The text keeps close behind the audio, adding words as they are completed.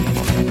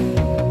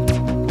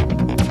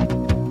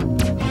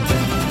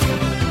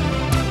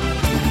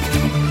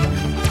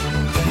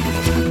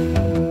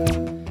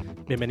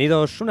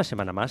Bienvenidos una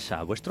semana más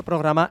a vuestro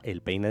programa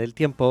El Peine del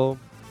Tiempo.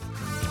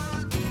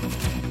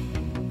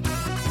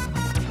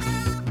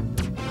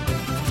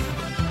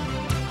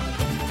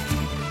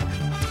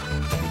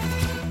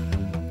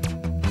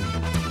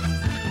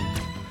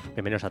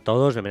 Bienvenidos a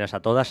todos, bienvenidas a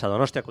todas a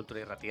Donostia Cultura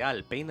y Ratia,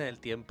 El Peine del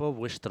Tiempo,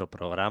 vuestro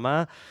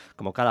programa.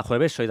 Como cada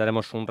jueves, hoy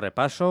daremos un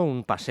repaso,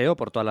 un paseo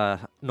por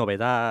todas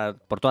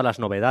las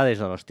novedades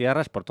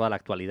donostiarras, por toda la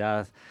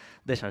actualidad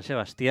de San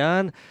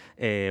Sebastián.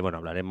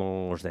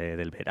 Hablaremos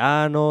del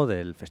verano,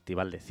 del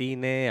Festival de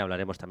Cine,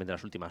 hablaremos también de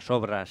las últimas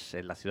obras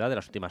en la ciudad, de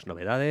las últimas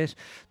novedades.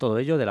 Todo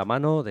ello de la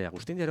mano de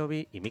Agustín,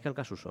 Yerobi y Mikel,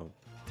 Casuso.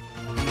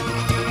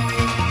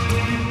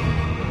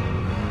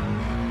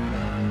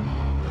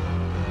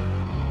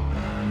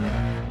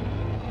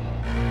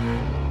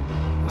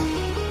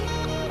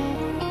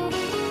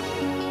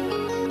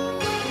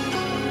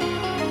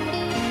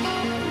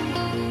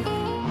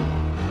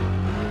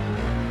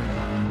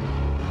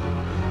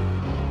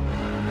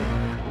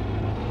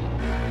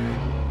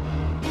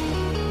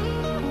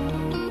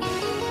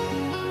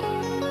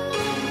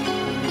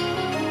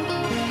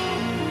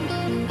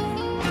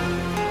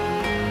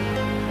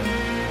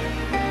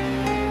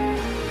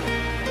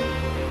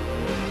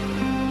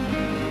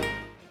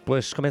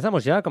 Pues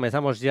comenzamos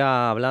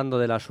ya hablando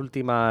de las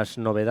últimas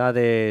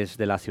novedades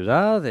de la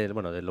ciudad, de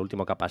lo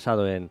último que ha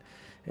pasado en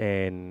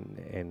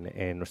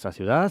nuestra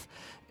ciudad.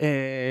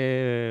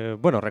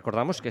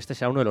 Recordamos que este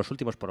será uno de los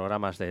últimos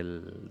programas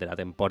de la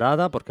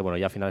temporada, porque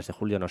ya a finales de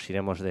julio nos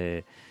iremos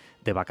de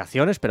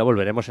vacaciones, pero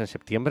volveremos en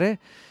septiembre.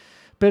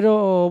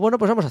 Pero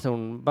pues vamos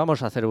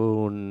a hacer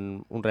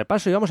un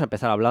repaso y vamos a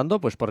empezar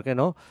hablando, pues por qué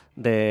no,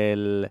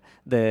 del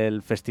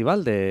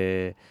Festival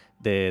de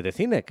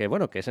Cine, que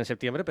es en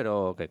septiembre,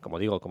 pero que como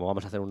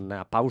vamos a hacer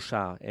una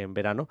pausa en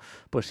verano,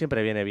 pues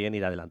siempre viene bien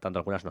ir adelantando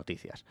algunas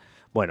noticias.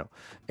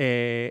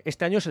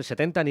 Este año es el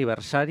 70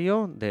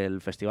 aniversario del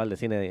Festival de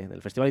Cine,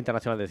 del Festival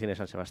Internacional de Cine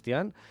San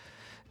Sebastián.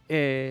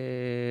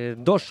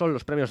 Dos son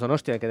los premios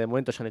Donostia que de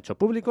momento se han hecho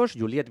públicos,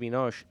 Juliette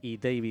Binoche y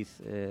David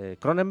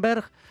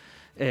Cronenberg.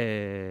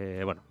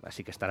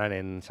 Así que estarán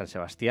en San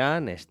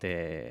Sebastián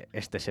este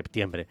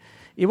septiembre.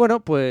 Y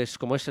pues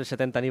como es el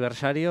 70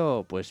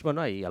 aniversario,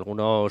 hay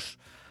algunos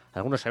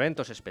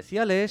eventos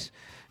especiales.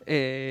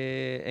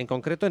 En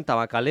concreto en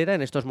Tabakalera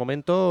en estos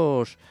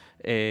momentos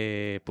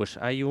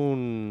hay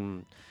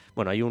un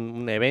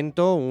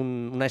evento,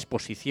 una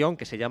exposición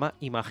que se llama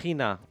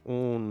Imagina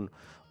un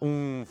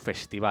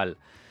festival.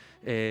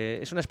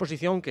 Es una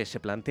exposición que se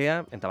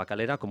plantea en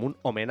Tabakalera como un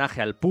homenaje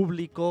al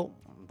público,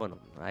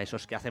 a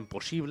esos que hacen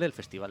posible el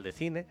Festival de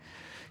Cine.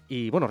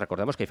 Y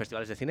recordemos que hay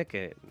festivales de cine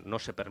que no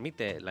se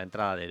permite la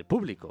entrada del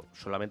público,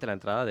 solamente la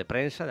entrada de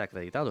prensa, de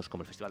acreditados,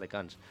 como el Festival de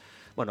Cannes.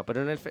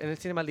 Pero en el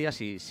Zinemaldia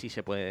sí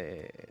se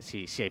puede,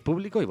 sí hay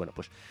público. Y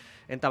pues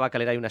en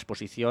Tabakalera hay una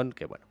exposición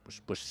que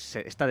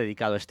está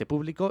dedicado a este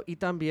público y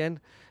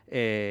también,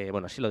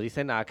 así lo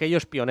dicen, a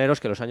aquellos pioneros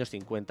que en los años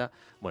 50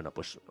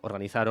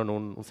 organizaron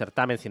un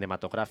certamen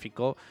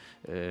cinematográfico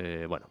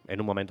en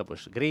un momento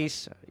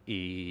gris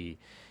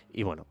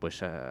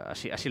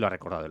así lo ha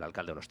recordado el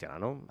alcalde donostiano,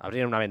 ¿no?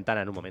 Abrieron una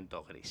ventana en un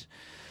momento gris.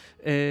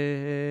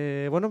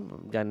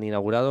 Ya han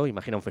inaugurado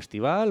Imagina un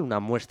festival, una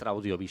muestra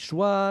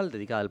audiovisual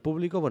dedicada al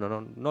público.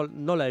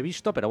 No la he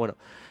visto, pero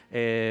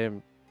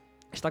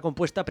está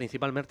compuesta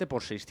principalmente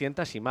por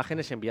 600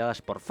 imágenes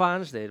enviadas por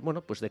fans de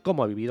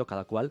cómo ha vivido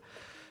cada cual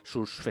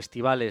sus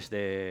festivales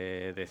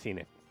de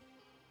cine.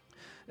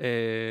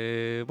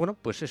 Hay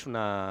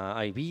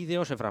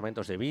vídeos,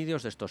 fragmentos de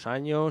vídeos de estos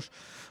años.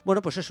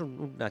 Es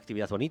una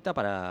actividad bonita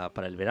para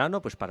el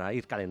verano, para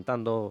ir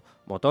calentando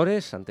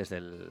motores antes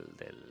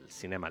del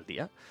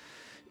Zinemaldia.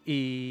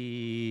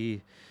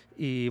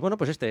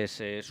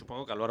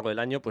 Supongo que a lo largo del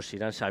año se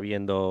irán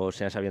sabiendo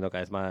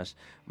cada vez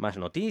más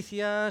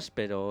noticias,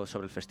 pero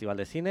sobre el Festival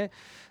de Cine.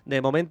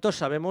 De momento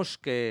sabemos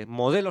que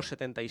Modelo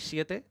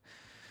 77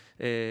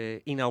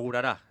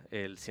 inaugurará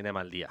el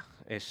Zinemaldia.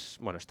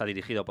 Está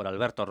dirigido por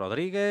Alberto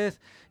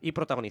Rodríguez y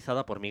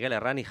protagonizada por Miguel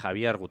Herrán y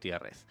Javier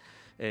Gutiérrez.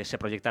 Se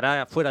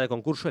proyectará fuera de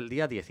concurso el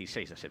día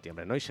 16 de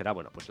septiembre, ¿no? Y será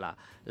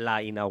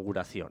la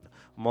inauguración.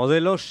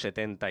 Modelo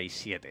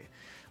 77.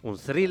 Un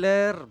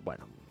thriller,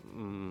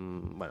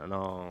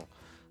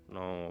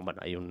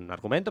 hay un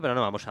argumento, pero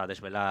no vamos a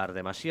desvelar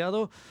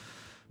demasiado.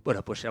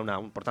 Será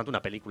por tanto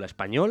una película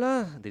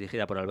española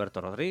dirigida por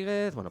Alberto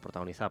Rodríguez,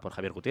 protagonizada por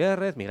Javier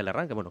Gutiérrez, Miguel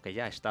Herrán, que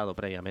ya ha estado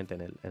previamente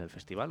en el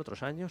festival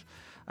otros años.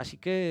 Así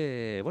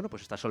que,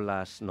 estas son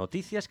las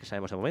noticias que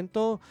sabemos de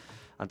momento.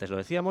 Antes lo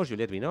decíamos,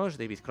 Juliette Binoche,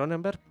 David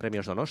Cronenberg,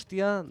 Premios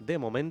Donostia. De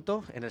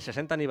momento, en el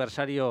 60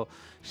 aniversario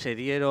se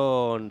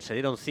dieron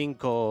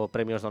 5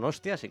 Premios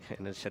Donostia, así que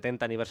en el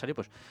 70 aniversario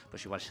pues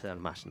igual se dan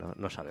más,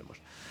 no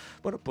sabemos.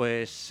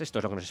 Esto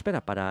es lo que nos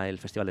espera para el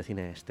Festival de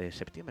Cine este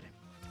septiembre.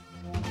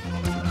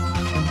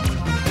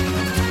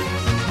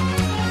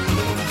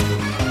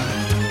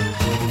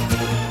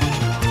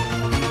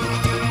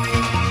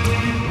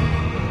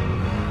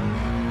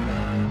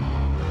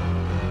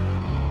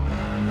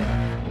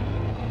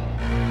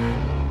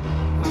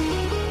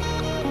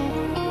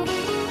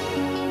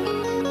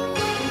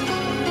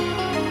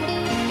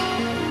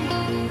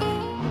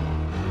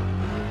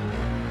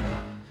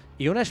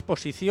 y una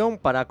exposición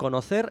para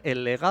conocer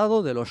el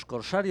legado de los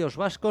corsarios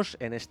vascos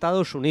en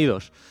Estados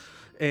Unidos.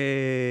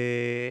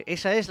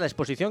 Esa es la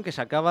exposición que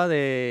se acaba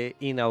de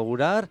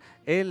inaugurar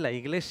en la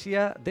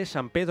iglesia de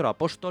San Pedro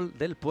Apóstol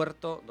del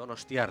puerto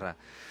donostiarra.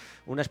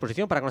 Una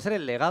exposición para conocer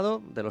el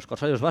legado de los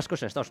corsarios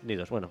vascos en Estados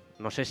Unidos. Bueno,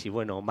 no sé si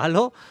bueno o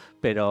malo,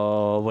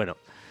 pero bueno.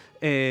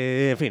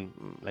 En fin,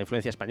 la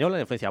influencia española,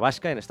 la influencia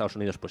vasca en Estados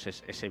Unidos pues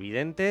es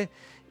evidente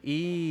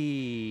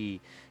y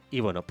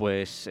bueno,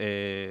 pues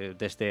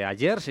desde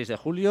ayer, 6 de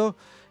julio,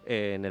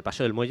 en el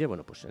Paseo del Muelle,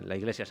 bueno, pues en la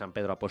iglesia de San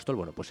Pedro Apóstol,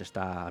 bueno, pues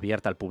está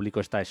abierta al público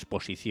esta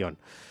exposición,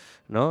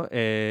 ¿no?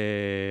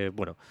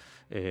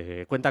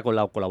 Cuenta con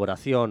la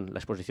colaboración, la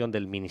exposición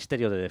del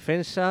Ministerio de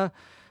Defensa,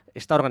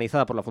 está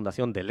organizada por la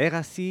Fundación de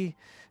Legacy,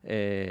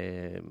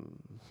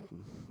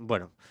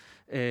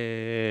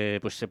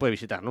 pues se puede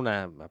visitar, ¿no?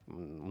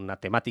 Una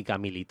temática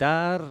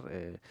militar,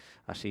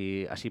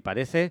 así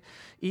parece,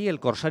 y el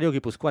corsario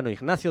guipuzcoano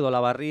Ignacio de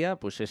Olavarría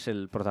pues es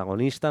el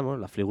protagonista, ¿no?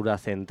 La figura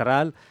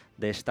central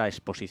de esta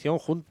exposición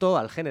junto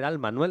al general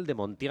Manuel de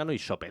Montiano y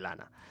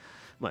Sopelana.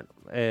 Bueno,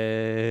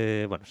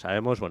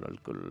 sabemos,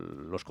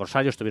 los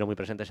corsarios estuvieron muy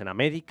presentes en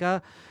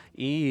América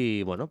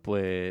y bueno,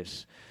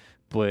 pues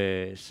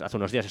hace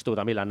unos días estuvo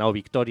también la nao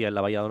Victoria en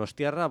la bahía de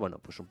Donostiarra, bueno,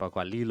 pues un poco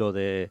al hilo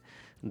de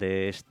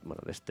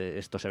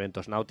estos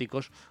eventos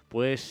náuticos,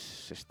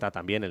 pues está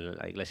también en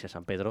la iglesia de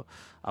San Pedro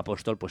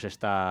Apóstol pues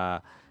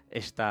esta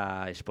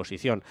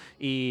exposición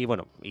y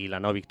bueno, y la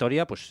nao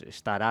Victoria pues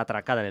estará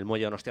atracada en el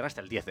muelle de Donostiarra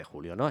hasta el 10 de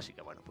julio, ¿no? Así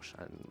que bueno, pues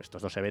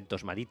estos dos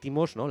eventos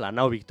marítimos, ¿no? La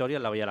nao Victoria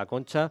en la bahía de la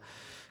Concha,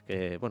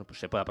 que bueno, pues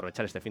se puede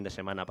aprovechar este fin de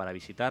semana para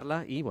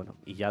visitarla y bueno,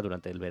 y ya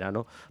durante el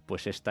verano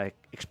pues esta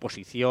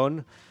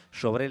exposición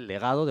sobre el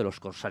legado de los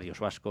corsarios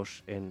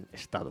vascos en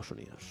Estados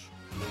Unidos.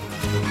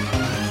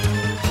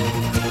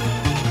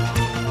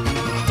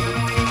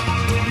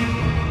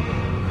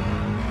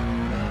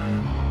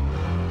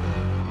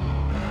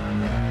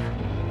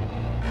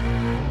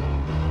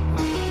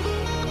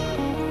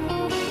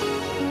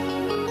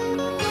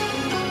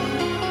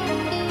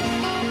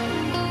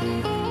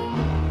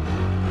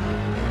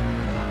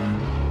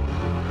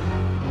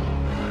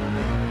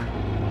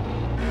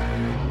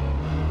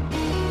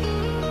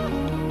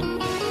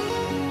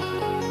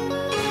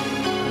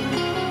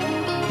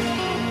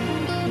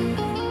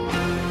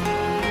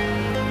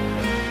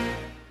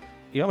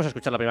 Y vamos a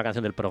escuchar la primera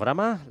canción del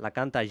programa. La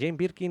canta Jane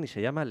Birkin y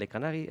se llama Le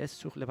Canari est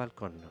sur le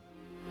balcon.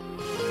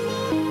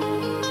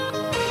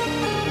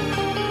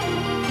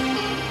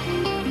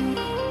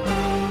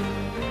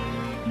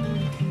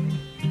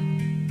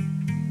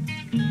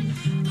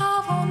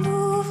 Avant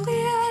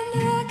d'ouvrir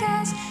le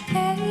gaz,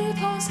 elle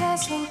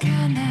pensait au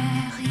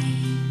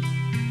canari.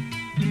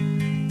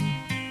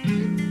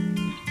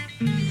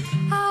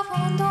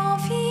 Avant d'en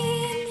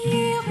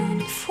finir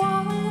une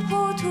fois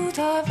pour tout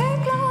avec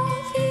la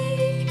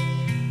vie,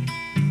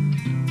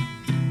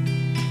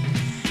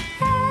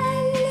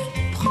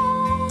 elle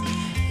prend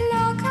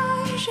la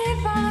cage et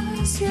va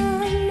sur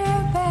le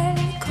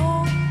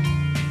balcon.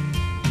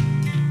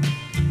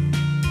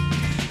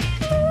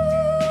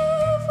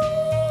 Le vent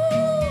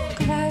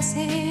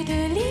glacé de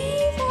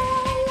l'hiver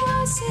la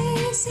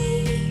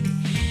saisit,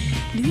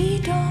 lui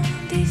donne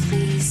des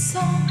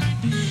frissons.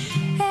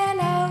 Elle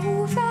a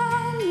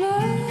ouvert le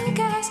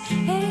gaz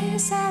et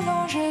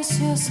s'allonge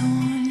sur son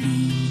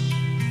lit.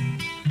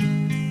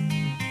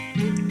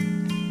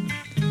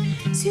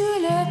 Sur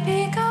le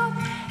pick-up,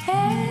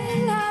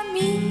 elle a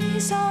mis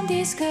son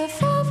disque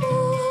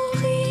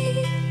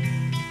favori.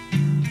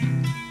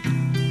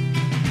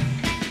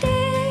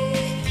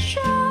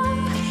 Déjà,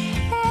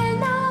 elle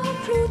n'a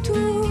plus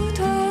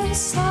toute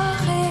sa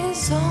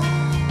raison.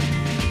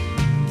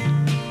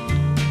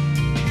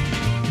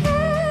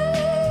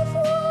 Elle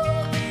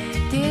voit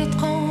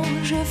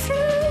d'étranges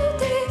fleurs,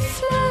 des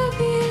fleurs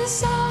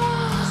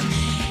bizarres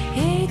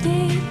et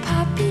des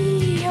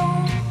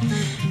papillons,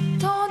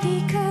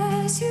 tandis que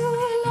sur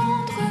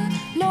Londres,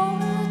 l'on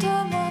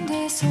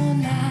demande son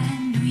la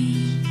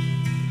nuit.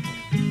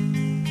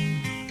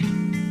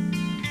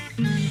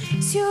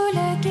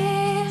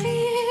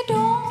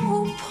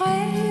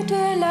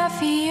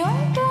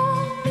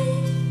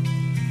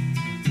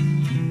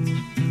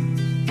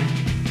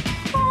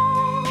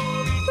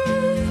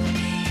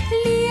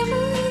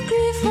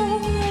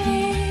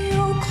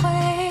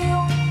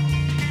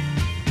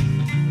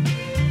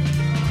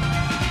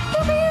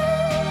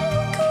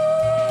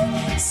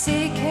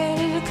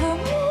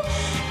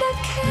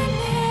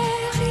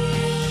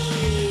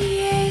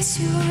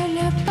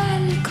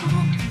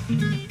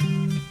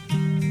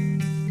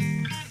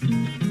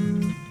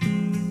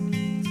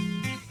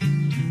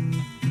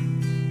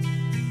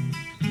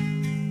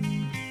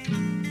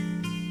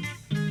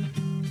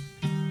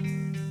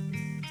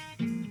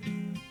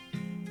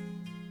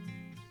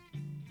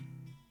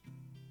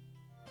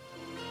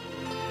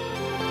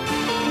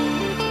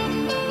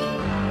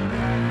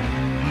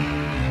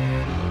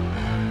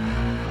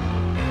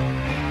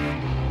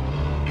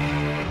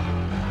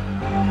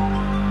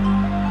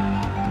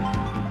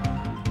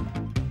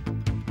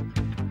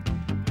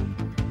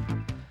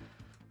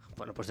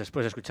 pues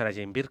después de escuchar a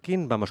Jane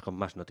Birkin, vamos con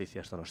más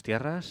noticias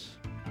donostiarras.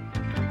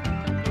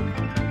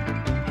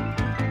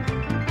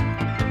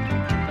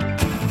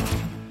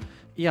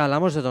 Y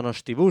hablamos de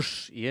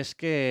Donostibus, y es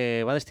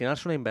que va a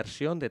destinarse una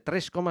inversión de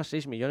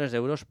 3,6 millones de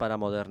euros para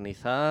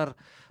modernizar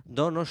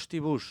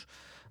Donostibus.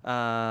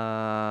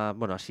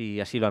 Bueno,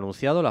 así lo ha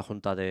anunciado la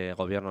Junta de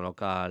Gobierno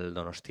Local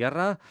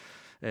donostiarra.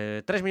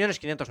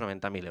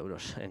 3.590.000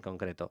 euros en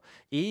concreto,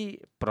 y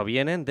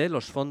provienen de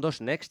los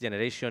fondos Next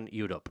Generation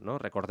Europe, ¿no?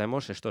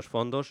 Recordemos estos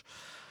fondos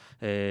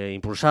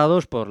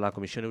impulsados por la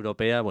Comisión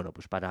Europea, bueno,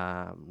 pues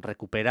para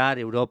recuperar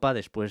Europa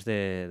después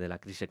de la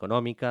crisis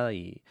económica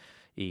y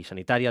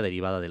sanitaria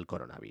derivada del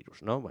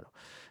coronavirus, ¿no? Bueno,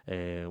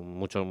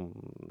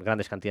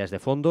 grandes cantidades de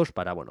fondos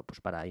para, bueno,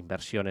 pues para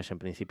inversiones en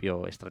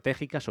principio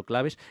estratégicas o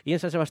claves, y en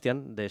San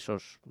Sebastián de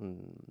esos,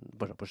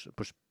 bueno, pues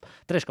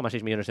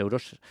 3,6 millones de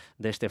euros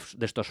de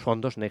estos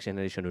fondos Next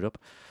Generation Europe,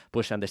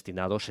 pues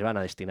se van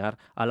a destinar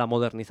a la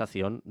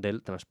modernización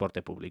del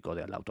transporte público,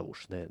 del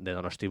autobús, de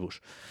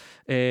Donostibus.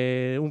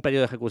 Un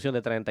periodo de ejecución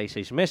de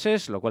 36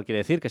 meses, lo cual quiere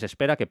decir que se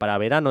espera que para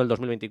verano del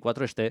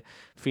 2024 esté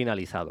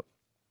finalizado.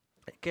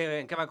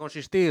 ¿En qué va a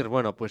consistir?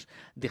 Bueno, pues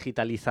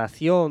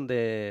digitalización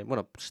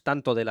pues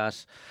tanto de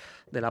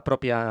la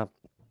propia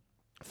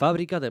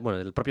fábrica,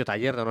 del propio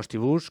taller de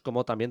Donostibus,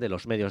 como también de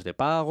los medios de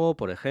pago,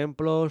 por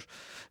ejemplo,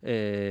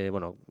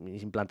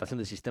 implantación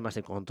de sistemas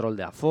de control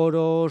de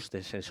aforos,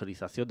 de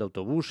sensorización de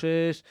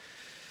autobuses,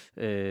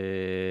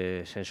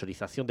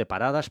 sensorización de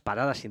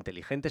paradas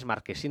inteligentes,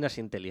 marquesinas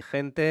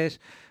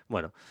inteligentes,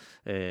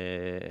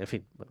 en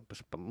fin,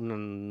 pues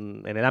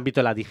en el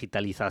ámbito de la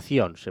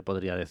digitalización se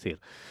podría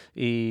decir.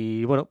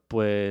 Y bueno,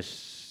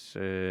 pues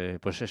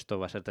esto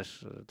va a ser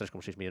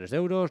 3,6 millones de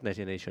euros, Next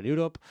Generation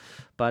Europe,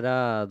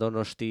 para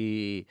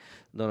Donostibus,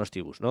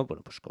 ¿no?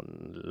 Bueno, pues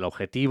con el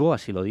objetivo,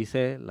 así lo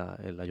dice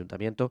el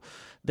ayuntamiento,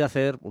 de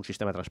hacer un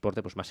sistema de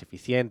transporte pues más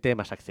eficiente,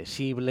 más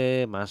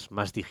accesible, más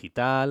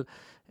digital,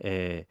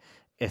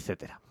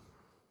 etcétera.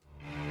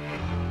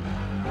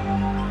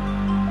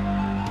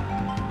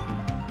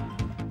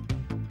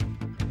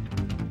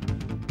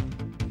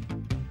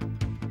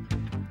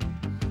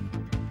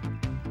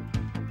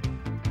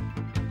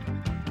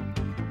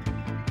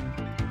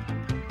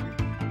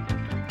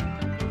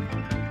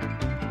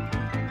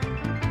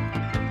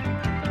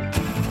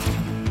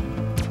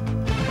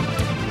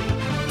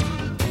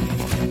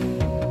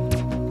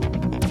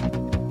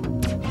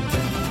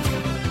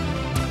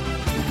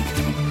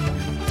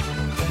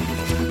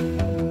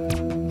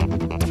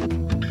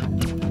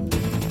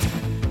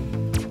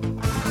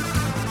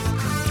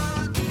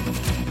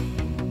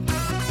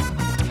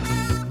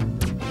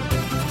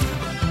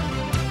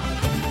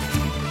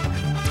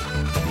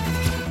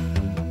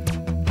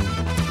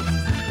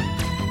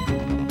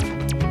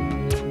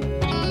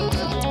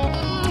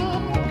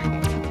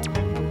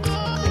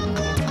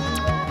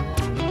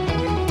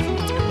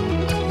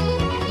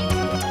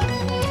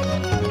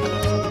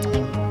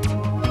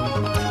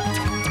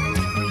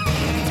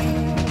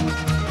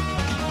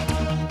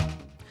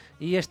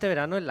 Y este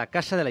verano en la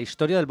Casa de la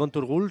Historia del Mota de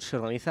Urgull se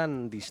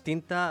organizan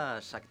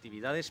distintas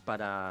actividades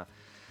para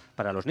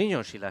los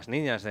niños y las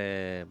niñas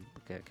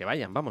que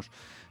vayan, vamos.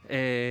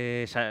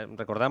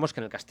 Recordamos que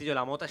en el Castillo de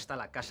la Mota está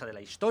la Casa de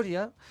la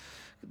Historia,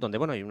 donde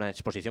hay una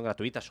exposición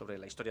gratuita sobre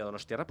la historia de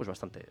donostiarra, pues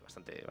bastante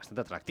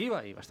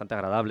atractiva y bastante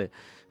agradable.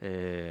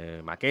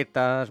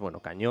 Maquetas,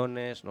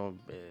 cañones, ¿no?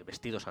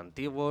 Vestidos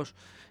antiguos.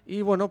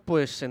 Y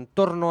pues en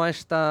torno a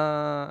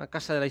esta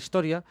Casa de la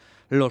Historia,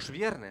 los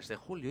viernes de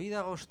julio y de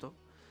agosto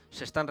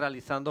se están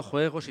realizando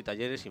juegos y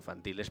talleres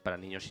infantiles para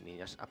niños y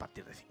niñas a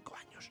partir de 5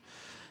 años.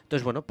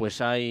 Entonces, pues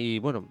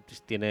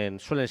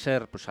suelen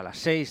ser pues a las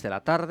 6 de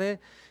la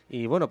tarde,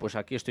 y pues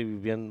aquí estoy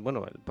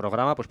viendo, el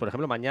programa, pues por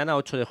ejemplo, mañana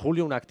 8 de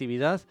julio, una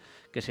actividad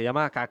que se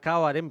llama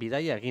Kakaoaren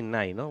Bidaia Egin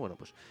Nahi, ¿no?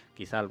 Pues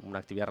quizá una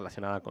actividad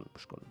relacionada con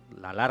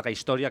la larga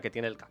historia que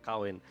tiene el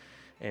cacao en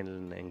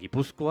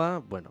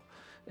Guipúzcoa.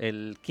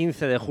 El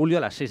 15 de julio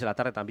a las 6 de la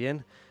tarde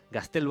también,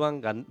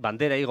 Gazteluan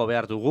Bandera Igo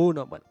Behar Dugu,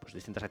 ¿no? Pues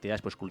distintas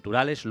actividades pues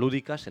culturales,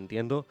 lúdicas,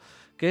 entiendo,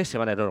 que se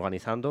van a ir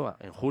organizando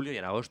en julio y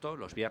en agosto,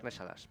 los viernes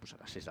a las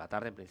 6 de la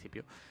tarde, en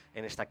principio,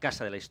 en esta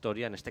Casa de la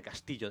Historia, en este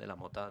Castillo de la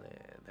Mota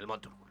del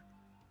Mota de Urgull.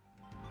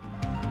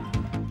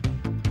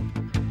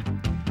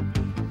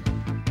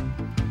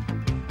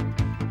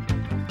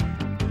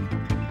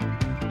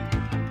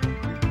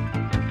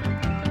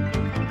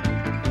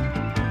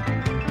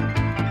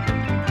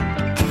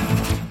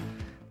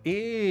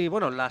 Y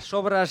las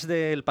obras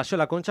del Paseo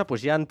de la Concha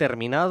pues ya han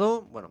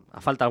terminado, a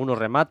falta algunos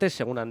remates,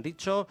 según han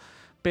dicho,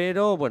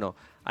 pero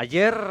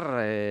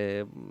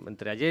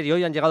entre ayer y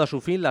hoy han llegado a su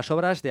fin las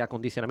obras de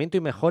acondicionamiento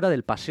y mejora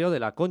del Paseo de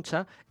la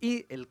Concha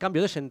y el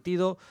cambio de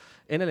sentido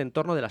en el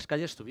entorno de las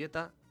calles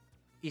Zubieta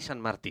y San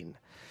Martín.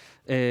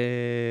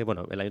 El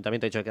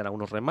ayuntamiento ha dicho que quedan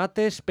algunos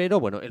remates,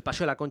 pero el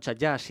Paseo de la Concha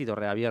ya ha sido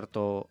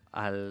reabierto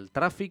al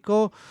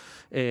tráfico,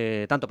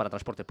 tanto para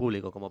transporte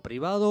público como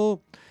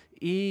privado,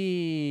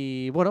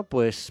 y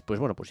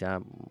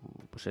ya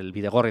el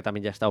Bidegorri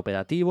también ya está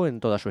operativo en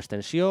toda su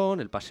extensión,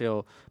 el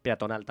paseo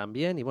peatonal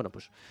también, y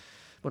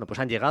bueno, pues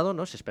han llegado,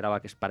 ¿no? Se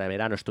esperaba que para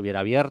verano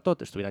estuviera abierto,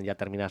 estuvieran ya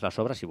terminadas las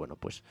obras y bueno,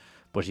 pues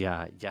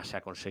ya se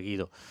ha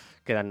conseguido.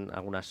 Quedan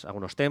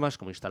algunos temas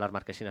como instalar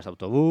marquesinas de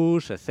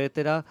autobús,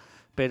 etcétera,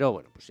 pero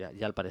bueno, pues ya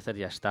al parecer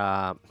ya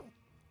está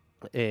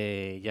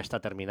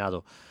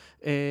terminado.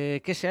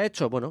 ¿Qué se ha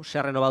hecho? Bueno, se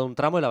ha renovado un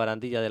tramo de la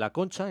barandilla de la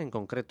Concha, en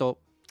concreto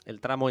el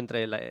tramo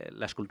entre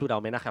la escultura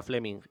homenaje a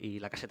Fleming y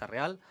la Caseta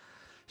Real.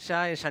 Se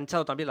ha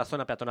ensanchado también la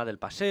zona peatonal del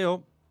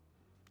paseo,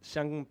 se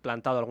han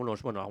plantado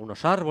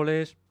algunos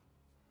árboles,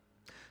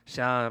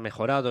 se ha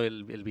mejorado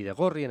el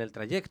bidegorri en el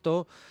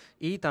trayecto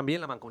y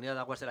también la Mancomunidad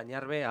de Aguas del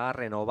Añarbe ha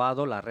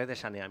renovado la red de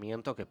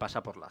saneamiento que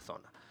pasa por la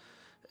zona.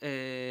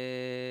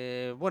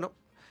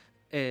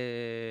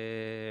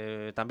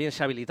 También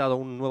se ha habilitado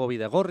un nuevo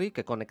bidegorri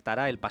que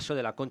conectará el Paseo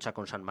de la Concha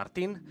con San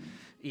Martín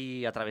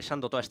y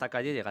atravesando toda esta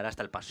calle llegará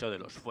hasta el Paseo de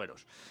los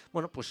Fueros.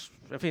 Bueno, pues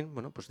en fin,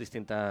 pues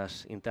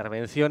distintas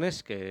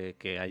intervenciones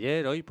que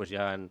ayer, hoy, pues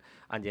ya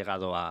han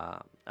llegado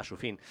a su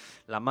fin.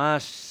 La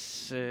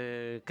más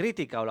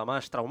crítica o la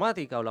más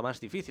traumática o la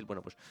más difícil,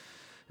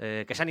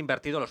 que se han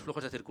invertido los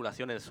flujos de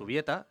circulación en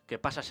Zubieta, que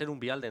pasa a ser un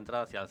vial de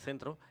entrada hacia el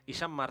centro, y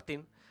San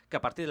Martín, que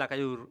a partir de la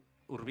calle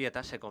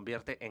Urbieta se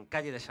convierte en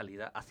calle de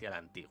salida hacia el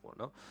antiguo,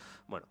 ¿no?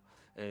 Bueno,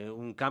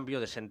 un cambio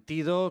de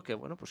sentido que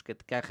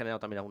ha generado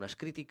también algunas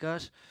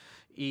críticas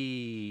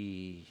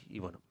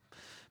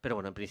pero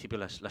bueno, en principio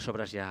las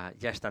obras ya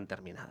están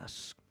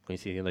terminadas,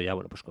 coincidiendo ya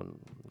con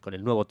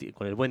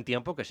el buen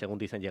tiempo que según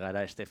dicen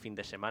llegará este fin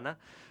de semana,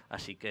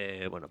 así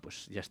que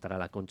pues ya estará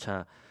la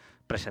Concha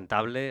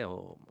presentable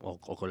o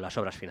con las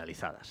obras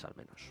finalizadas al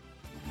menos.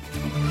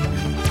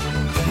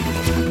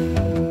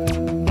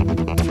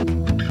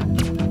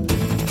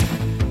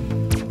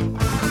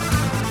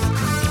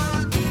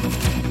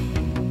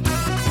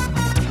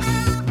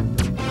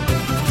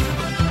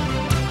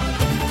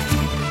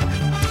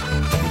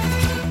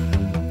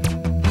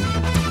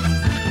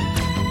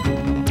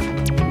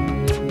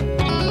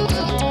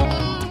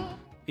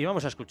 Y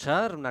vamos a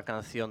escuchar una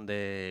canción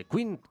de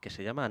Queen que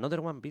se llama Another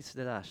One Bites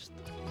the Dust.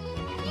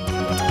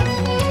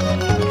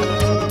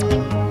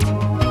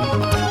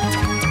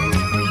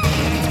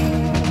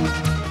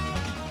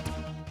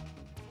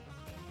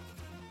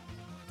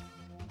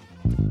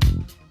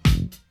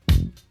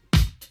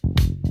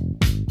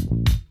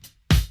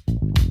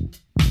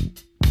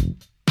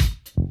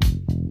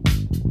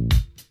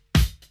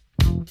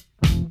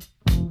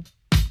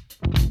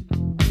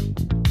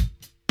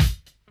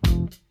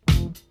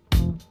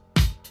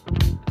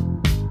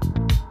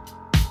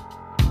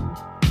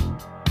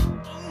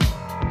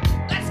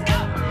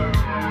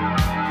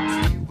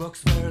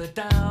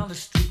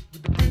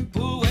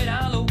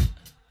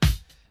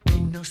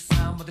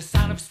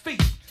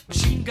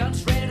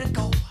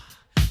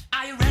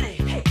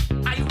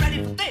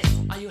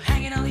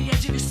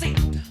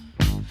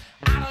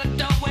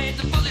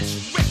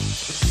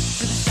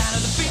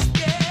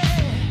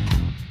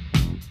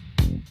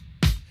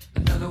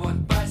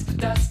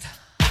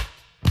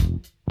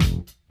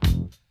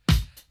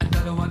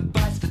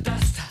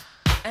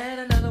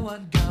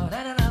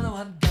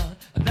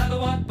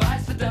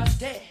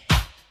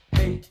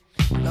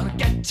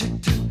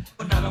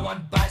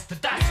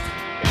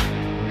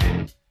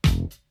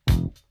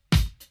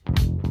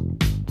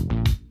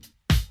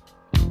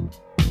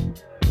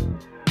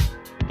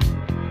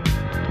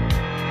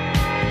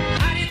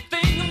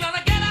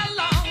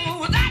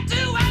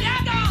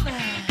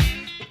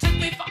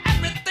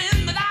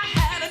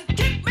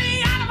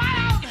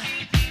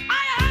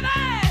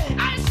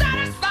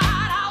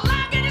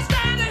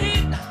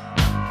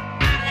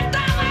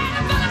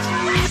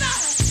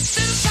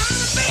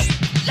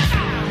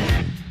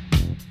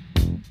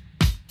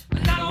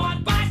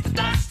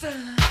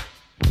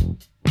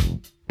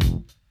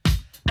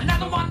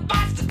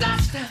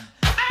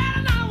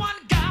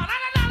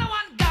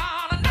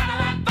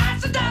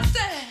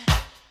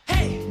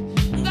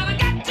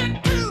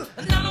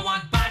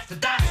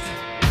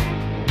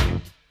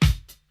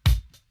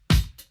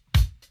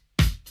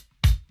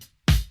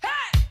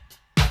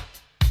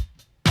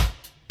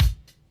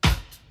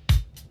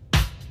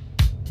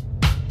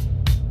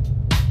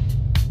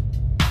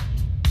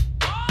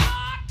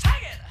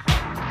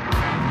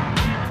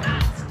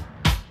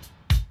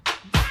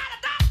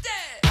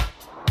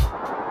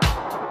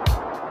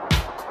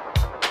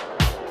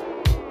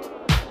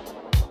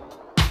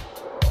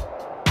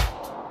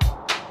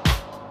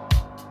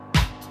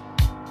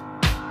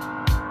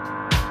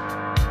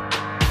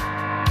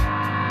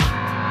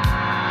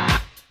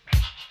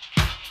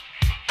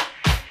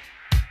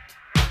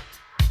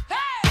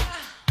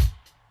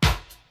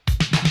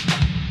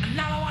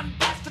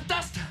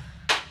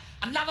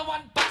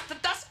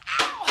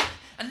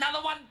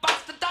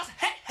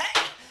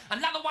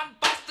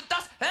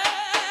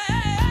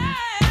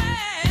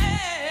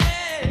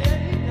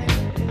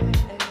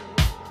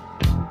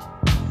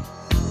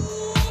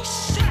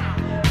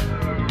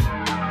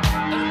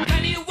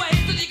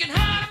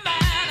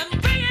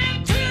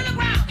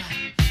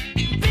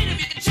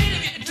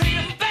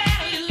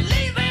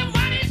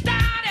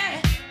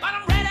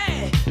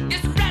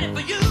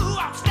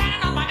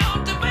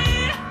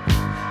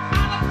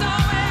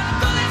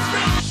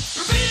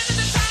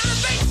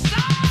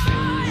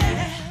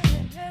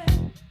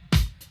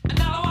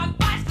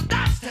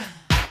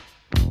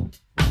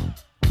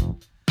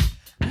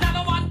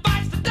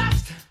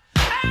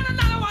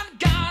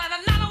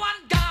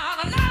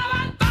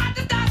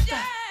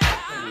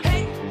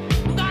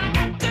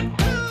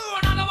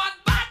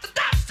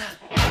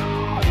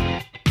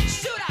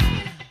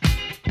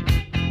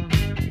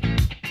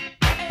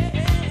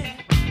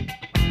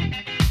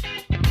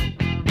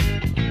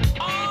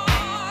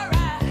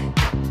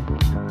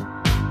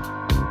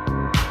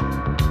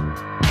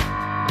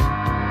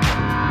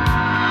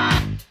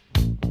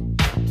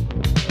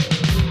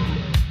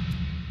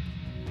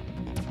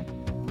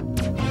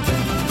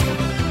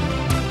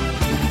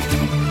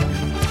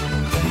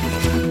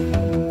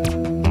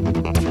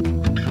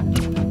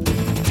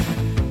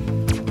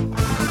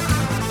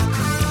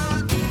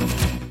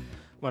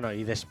 Bueno,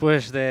 y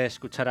después de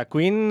escuchar a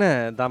Queen,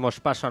 damos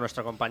paso a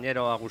nuestro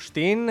compañero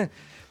Agustín.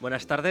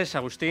 Buenas tardes,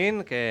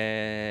 Agustín,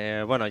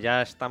 que bueno,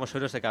 ya estamos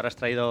seguros de que habrás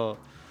traído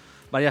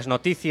varias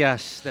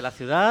noticias de la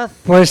ciudad.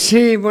 Pues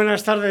sí,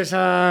 buenas tardes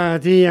a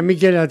ti, a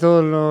Mikel, a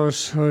todos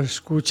los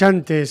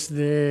escuchantes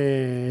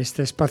de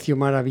este espacio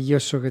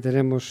maravilloso que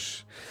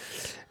tenemos,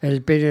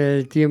 el Peine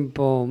del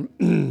Tiempo,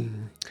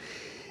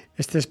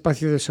 este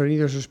espacio de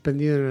sonido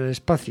suspendido en el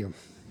espacio.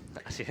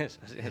 Así es,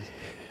 así es.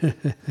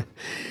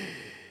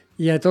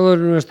 Y a todos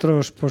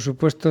nuestros, por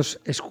supuesto,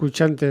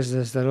 escuchantes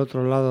desde el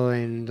otro lado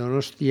en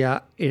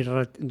Donostia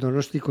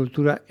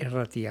Cultura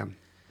Erratia.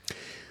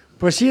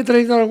 Pues sí, he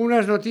traído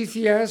algunas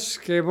noticias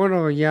que,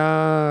 bueno,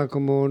 ya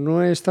como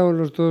no he estado en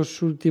los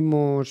dos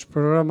últimos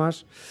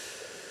programas,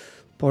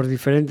 por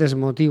diferentes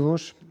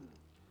motivos...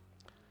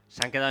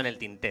 Se han quedado en el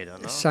tintero,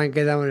 ¿no? Se han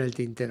quedado en el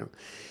tintero.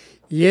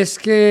 Y es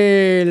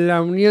que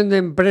la unión de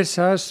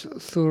empresas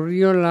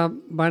Zurriola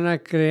van a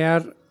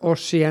crear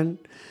Ocean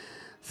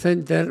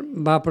Center,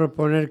 va a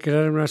proponer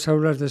crear unas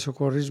aulas de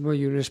socorrismo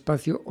y un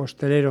espacio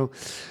hostelero.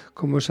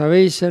 Como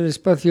sabéis, el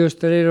espacio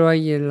hostelero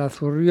hay en la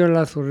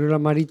Zurriola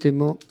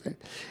Marítimo,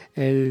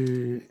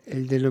 el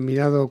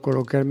denominado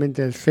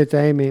coloquialmente el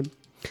ZM,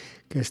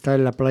 que está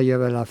en la playa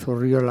de la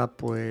Zurriola,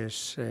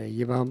 pues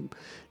lleva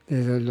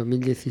desde el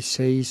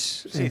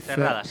 2016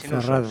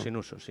 cerrada, sin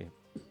uso, sí.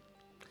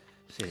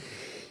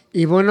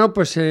 Y bueno,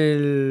 pues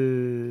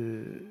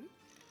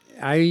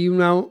hay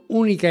una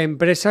única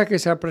empresa que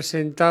se ha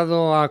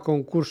presentado a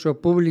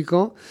concurso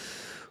público,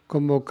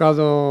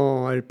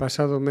 convocado el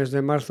pasado mes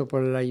de marzo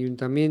por el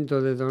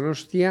Ayuntamiento de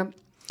Donostia,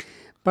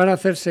 para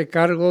hacerse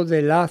cargo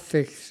de la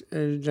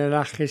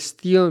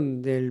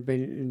gestión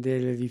del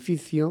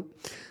edificio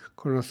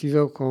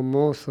conocido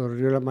como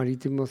Zurriola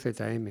Marítimo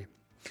ZM.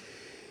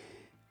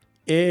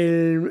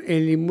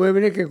 El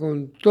inmueble, que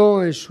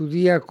contó en su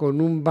día con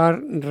un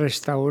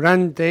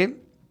bar-restaurante,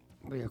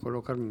 voy a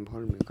colocarme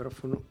mejor el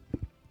micrófono,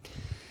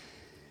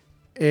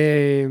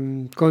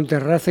 con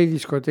terraza y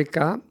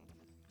discoteca,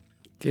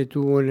 que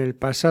tuvo en el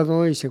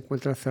pasado y se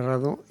encuentra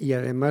cerrado, y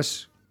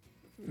además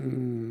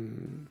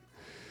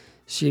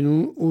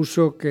sin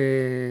uso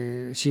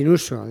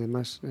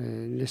además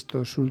en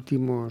estos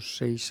últimos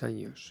 6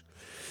 años.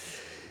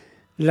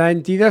 La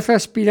entidad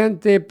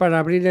aspirante para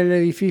abrir el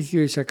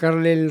edificio y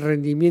sacarle el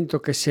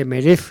rendimiento que se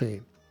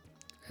merece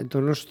en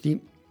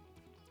Donosti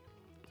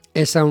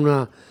es a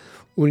una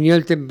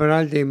unión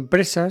temporal de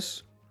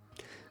empresas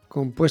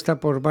compuesta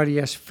por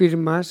varias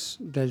firmas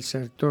del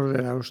sector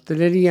de la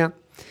hostelería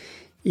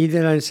y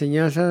de la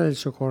enseñanza del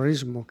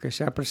socorrismo, que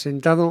se ha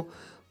presentado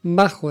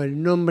bajo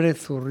el nombre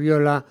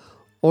Zurriola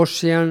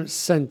Ocean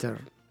Center.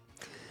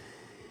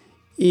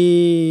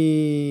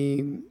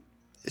 Y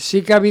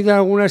sí que ha habido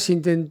algunas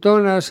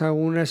intentonas,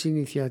 algunas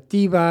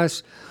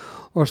iniciativas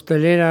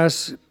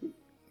hosteleras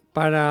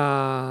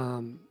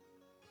para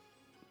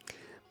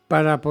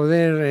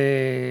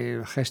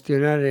poder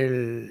gestionar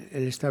el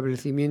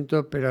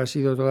establecimiento, pero han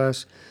sido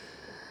todas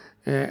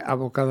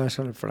abocadas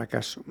al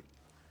fracaso.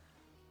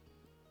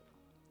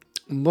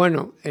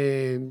 Bueno,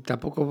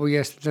 tampoco voy a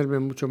extenderme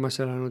mucho más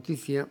en la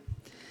noticia.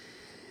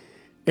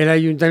 El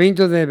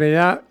ayuntamiento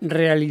deberá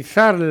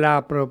realizar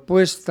la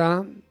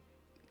propuesta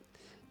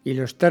y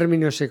los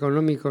términos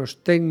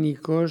económicos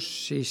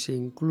técnicos si se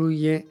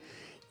incluye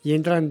y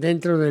entran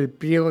dentro del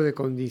pliego de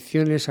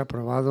condiciones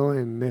aprobado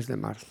en mes de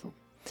marzo.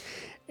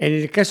 En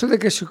el caso de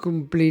que se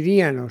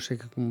cumplieran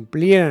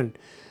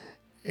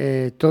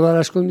todas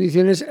las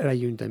condiciones, el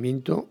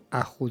ayuntamiento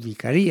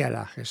adjudicaría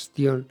la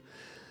gestión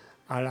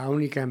a la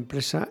única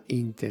empresa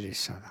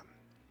interesada.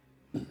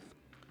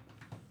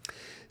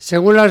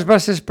 Según las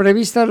bases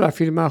previstas, la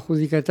firma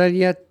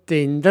adjudicataria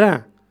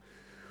tendrá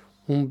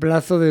un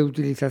plazo de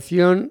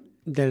utilización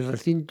del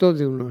recinto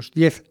de unos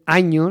 10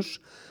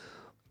 años,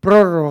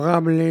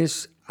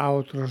 prorrogables a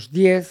otros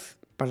 10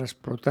 para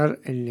explotar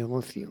el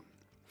negocio.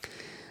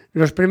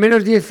 Los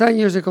primeros 10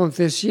 años de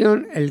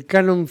concesión, el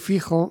canon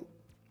fijo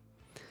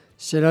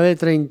será de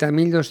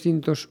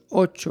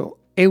 30.208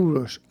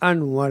 euros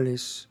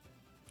anuales,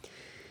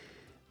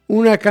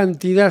 una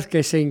cantidad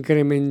que se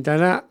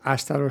incrementará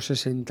hasta los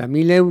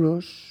 60.000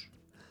 euros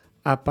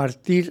a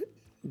partir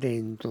de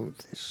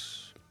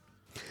entonces.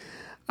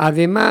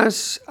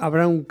 Además,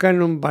 habrá un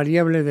canon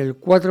variable del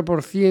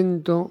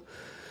 4%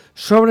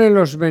 sobre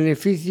los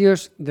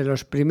beneficios de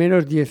los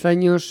primeros 10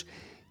 años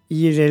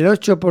y del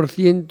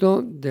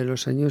 8% de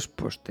los años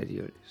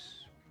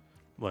posteriores.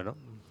 Bueno,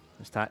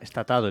 está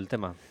atado el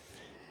tema.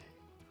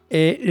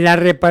 Las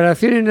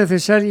reparaciones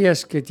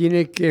necesarias que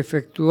tiene que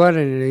efectuar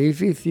en el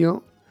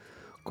edificio,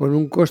 con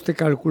un coste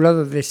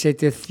calculado de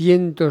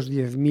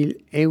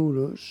 710.000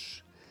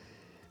 euros,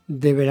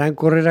 deberán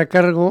correr a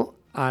cargo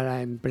a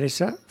la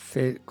empresa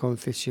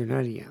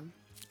concesionaria,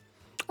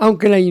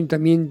 aunque el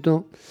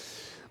ayuntamiento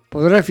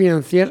podrá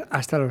financiar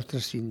hasta los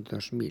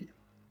 300.000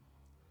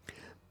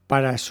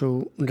 para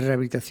su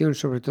rehabilitación,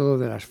 sobre todo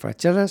de las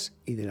fachadas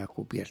y de la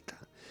cubierta,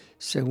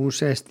 según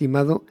se ha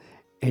estimado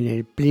en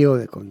el pliego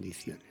de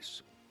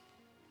condiciones.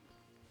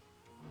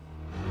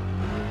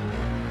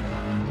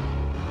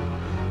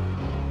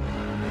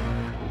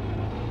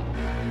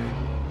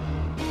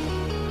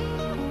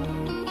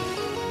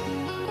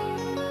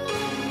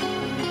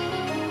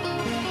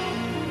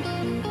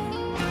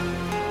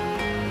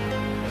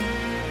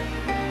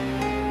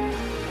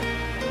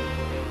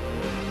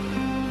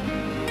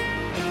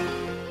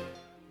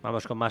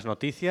 Vamos con más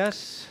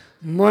noticias.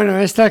 Bueno,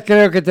 esta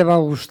creo que te va a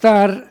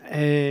gustar.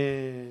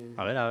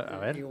 A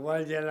ver.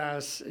 Igual ya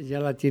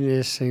la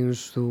tienes en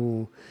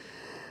su...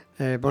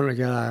 bueno,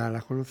 ya la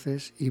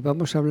conoces. Y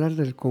vamos a hablar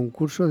del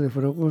concurso de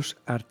fuegos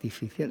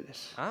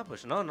artificiales. Ah,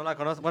 pues no la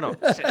conozco. Bueno,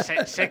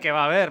 sé que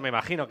va a haber, me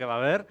imagino que va a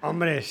haber.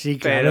 Hombre, sí,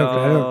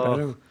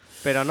 claro.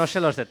 Pero no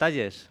sé los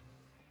detalles.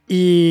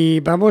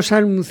 Y vamos a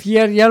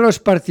anunciar ya los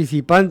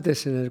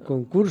participantes en el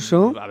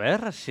concurso. A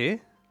ver, sí.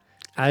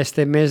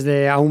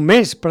 A un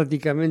mes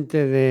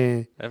prácticamente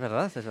de... Es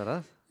verdad.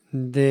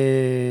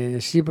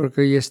 Sí,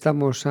 porque hoy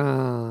estamos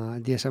a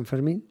día San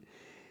Fermín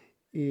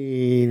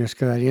y nos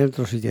quedarían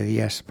otros 7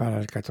 días para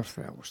el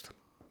 14 de agosto.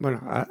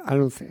 Bueno,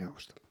 al 11 de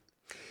agosto.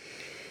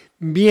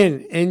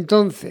 Bien,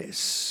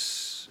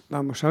 entonces,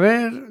 vamos a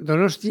ver.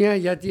 Donostia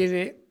ya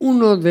tiene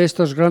uno de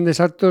estos grandes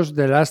actos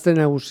de la Aste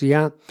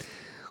Nagusia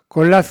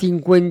con la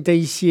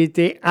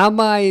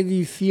 57ª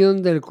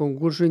edición del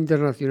Concurso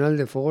Internacional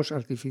de Fuegos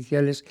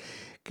Artificiales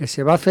que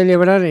se va a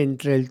celebrar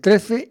entre el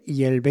 13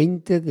 y el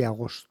 20 de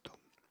agosto.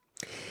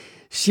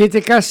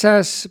 7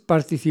 casas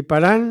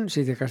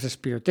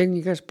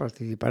pirotécnicas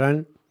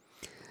participarán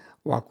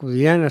o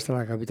acudirán hasta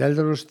la capital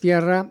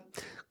donostiarra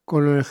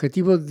con el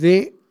objetivo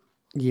de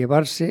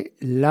llevarse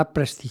la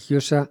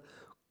prestigiosa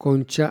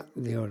Concha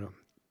de Oro.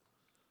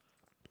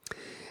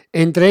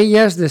 Entre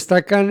ellas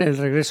destacan el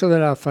regreso de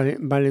la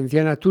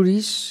valenciana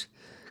Turis,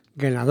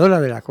 ganadora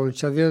de la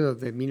Concha de Oro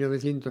de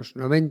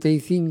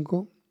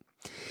 1995,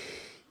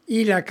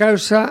 y la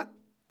causa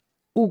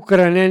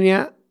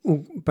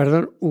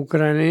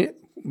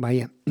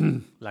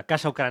La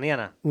casa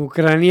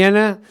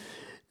ucraniana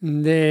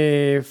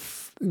de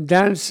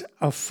Dance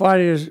of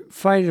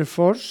Fire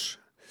Force,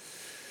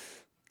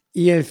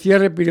 y el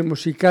cierre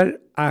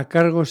piromusical a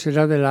cargo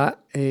será de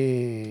la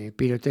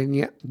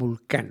pirotecnia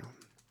Vulcano.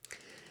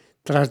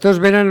 Tras 2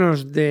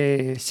 veranos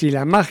de Si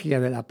la magia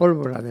de la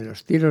pólvora de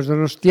los tiros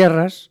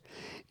donostiarras,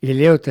 y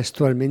leo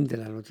textualmente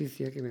la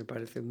noticia que me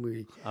parece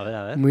muy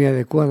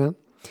adecuada,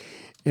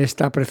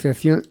 esta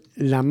apreciación,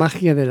 la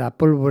magia de la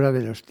pólvora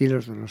de los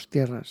tiros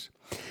donostiarras.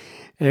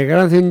 El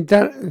gran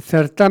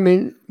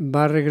certamen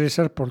va a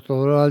regresar por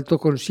todo lo alto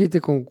con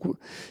 7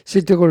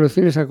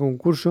 colecciones a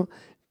concurso,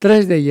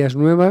 3 de ellas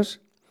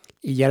nuevas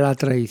y ya la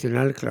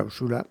tradicional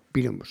clausura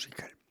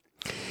piromusical.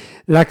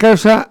 La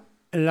casa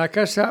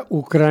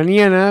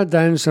ucraniana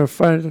Dance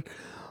of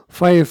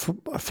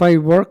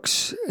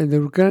Fireworks de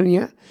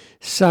Ucrania,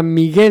 San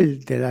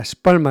Miguel de las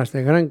Palmas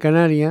de Gran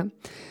Canaria,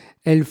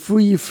 el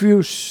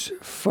Fuse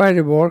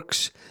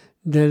Fireworks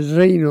del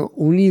Reino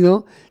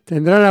Unido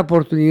tendrán la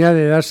oportunidad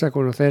de darse a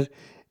conocer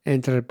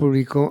entre el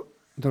público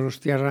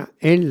donostiarra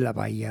en la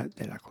Bahía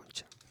de la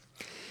Concha.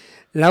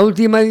 La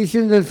última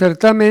edición del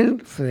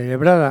certamen,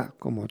 celebrada,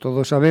 como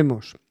todos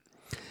sabemos,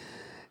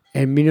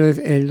 en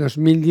el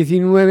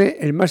 2019,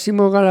 el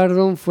máximo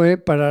galardón fue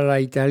para la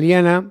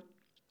italiana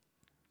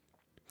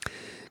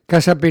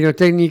casa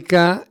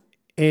pirotécnica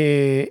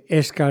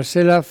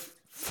Scarsella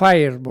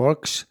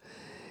Fireworks,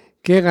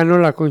 que ganó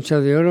la Concha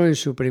de Oro en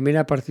su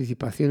primera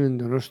participación en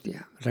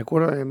Donostia.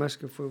 Recuerdo además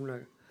que fue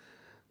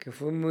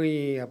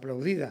muy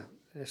aplaudida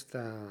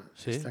esta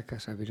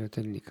casa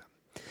pirotécnica,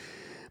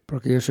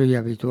 porque yo soy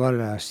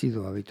ha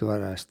sido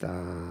habitual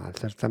hasta el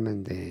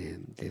certamen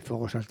de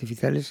fuegos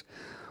artificiales,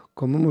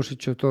 como hemos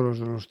hecho todos los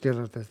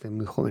donostiarras desde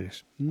muy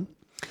jóvenes.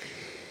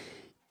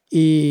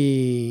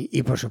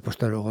 Y por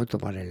supuesto luego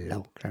tomar el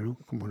helado, claro,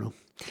 cómo no.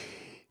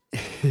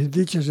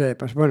 Dicho sea de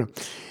paso, bueno,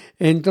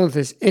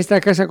 entonces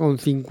esta casa con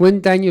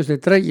 50 años de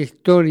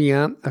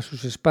trayectoria a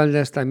sus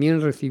espaldas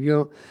también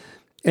recibió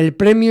el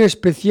premio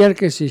especial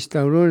que se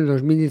instauró en el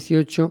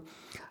 2018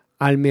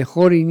 al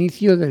mejor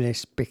inicio del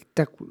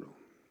espectáculo.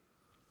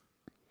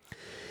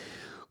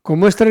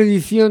 Como es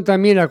tradición,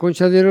 también la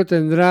Concha de Oro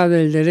tendrá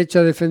el derecho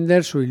a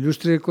defender su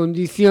ilustre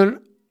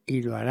condición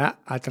y lo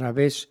hará a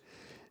través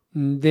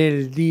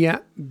del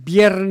día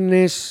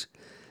viernes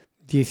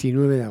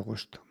 19 de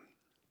agosto.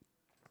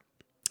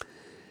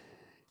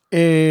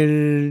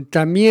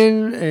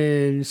 También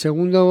el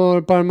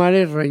segundo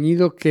palmarés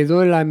reñido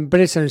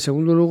en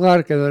segundo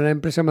lugar quedó la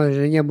empresa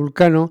madrileña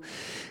Vulcano,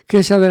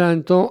 que se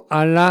adelantó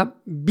a la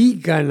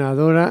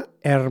biganadora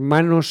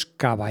Hermanos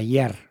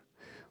Caballar,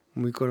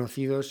 muy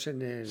conocidos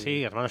en el...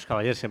 Sí, Hermanos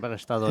Caballar siempre han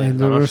estado en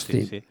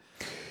Donosti, sí.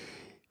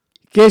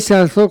 Que se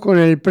alzó con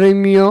el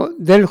premio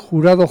del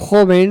jurado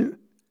joven,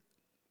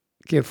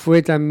 que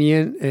fue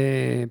también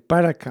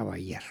para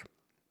Caballar.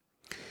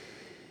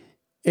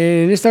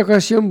 En esta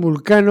ocasión,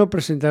 Vulcano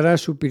presentará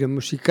su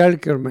piromusical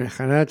que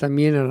homenajeará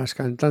también a las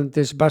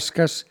cantantes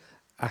vascas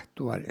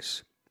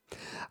actuales.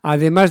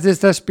 Además de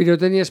estas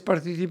pirotecnias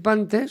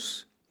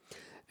participantes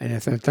en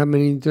el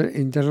certamen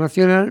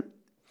internacional,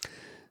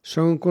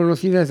 son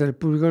conocidas del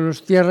público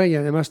donostiarra y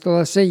además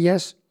todas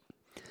ellas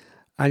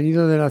han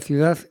ido de la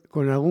ciudad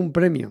con algún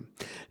premio.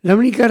 La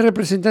única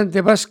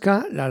representante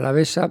vasca, la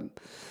alavesa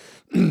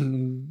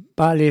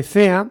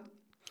Valecea,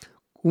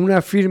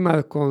 una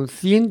firma con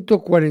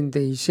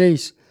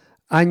 146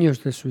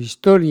 años de su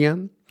historia,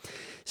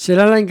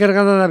 será la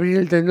encargada de abrir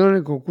el telón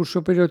el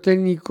concurso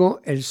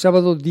pirotécnico el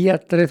sábado día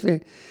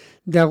 13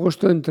 de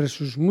agosto. Entre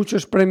sus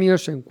muchos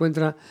premios se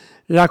encuentra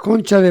la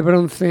concha de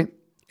bronce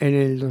en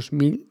el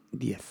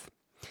 2010.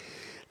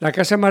 La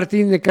Casa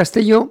Martín de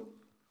Castillo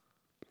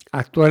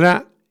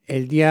actuará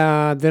el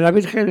Día de la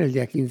Virgen, el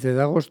día 15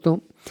 de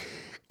agosto.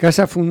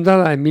 Casa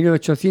fundada en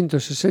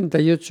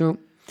 1868,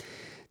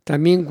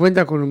 también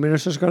cuenta con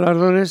numerosos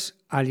galardones,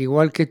 al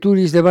igual que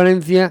Turis de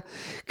Valencia,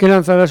 que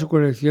lanzará su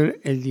colección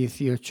el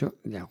 18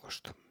 de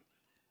agosto.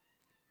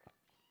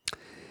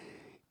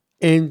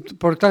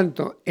 Por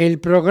tanto, el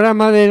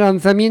programa de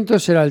lanzamiento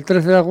será el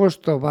 13 de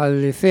agosto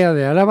Valdecea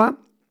de Álava,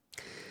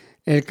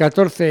 el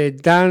 14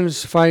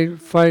 Dance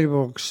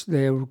Firebox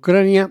de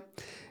Ucrania,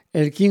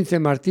 el 15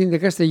 Martín de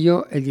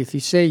Castelló, el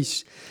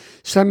 16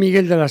 San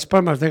Miguel de las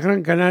Palmas de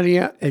Gran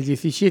Canaria, el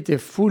 17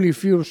 Fully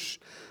Fuse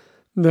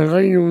del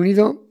Reino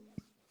Unido,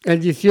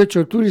 el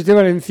 18 Turis de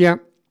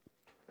Valencia,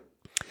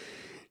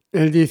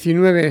 el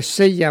 19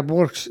 Sella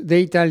Works de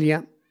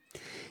Italia,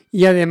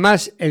 y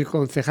además el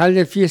concejal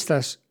de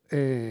fiestas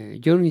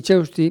Johnny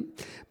Cheusti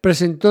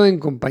presentó en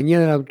compañía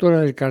de la autora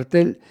del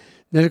cartel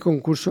del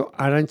concurso,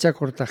 Arantxa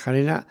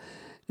Kortajarena,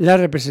 la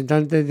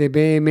representante de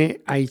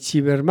BM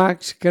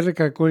Aichibermax, que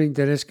recalcó el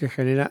interés que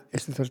genera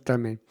este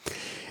certamen.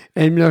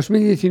 En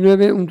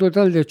 2019, un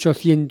total de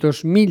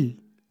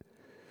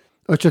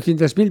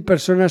 800.000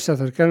 personas se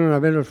acercaron a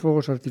ver los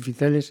fuegos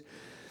artificiales,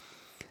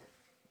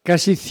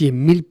 casi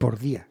 100.000 por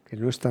día, que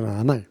no está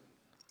nada mal.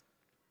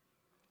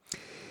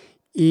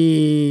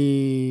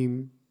 Y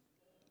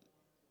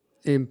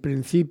en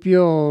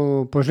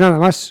principio, pues nada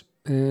más.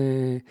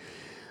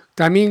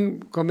 También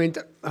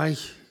comentar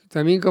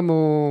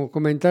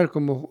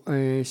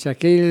si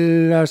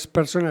aquellas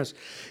personas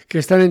que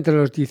están entre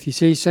los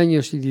 16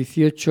 años y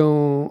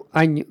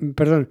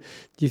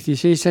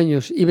 16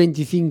 años y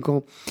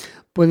 25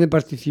 pueden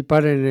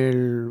participar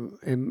en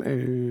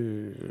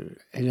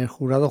el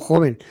jurado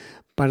joven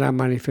para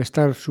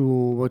manifestar su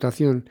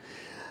votación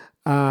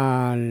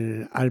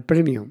al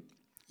premio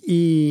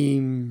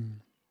y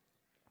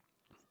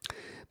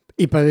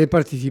poder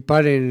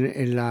participar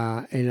en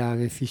la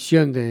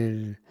decisión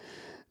de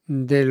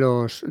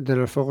los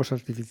fuegos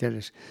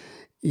artificiales.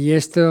 Y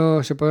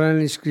esto se podrán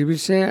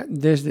inscribirse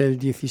desde el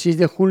 16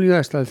 de julio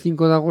hasta el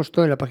 5 de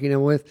agosto en la página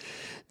web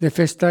de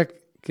Festac,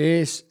 que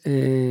es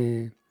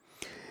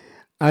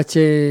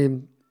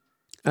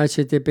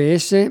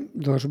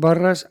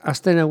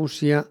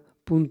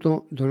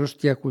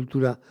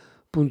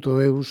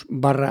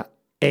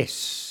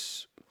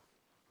https://donostiacultura.eus/es.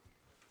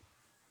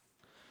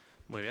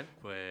 Muy bien,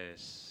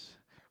 pues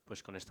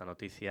con esta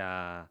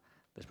noticia,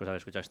 después de haber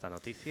escuchado esta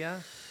noticia,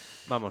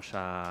 vamos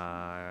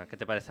a... ¿Qué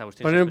te parece,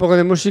 Agustín? Poner un poco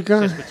de música.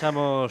 Si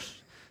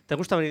escuchamos... ¿Te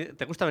gusta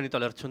Benito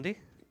Lerchundi?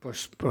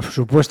 Pues por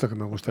supuesto que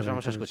me gusta. Pues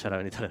vamos a escuchar a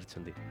Benito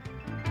Lerchundi.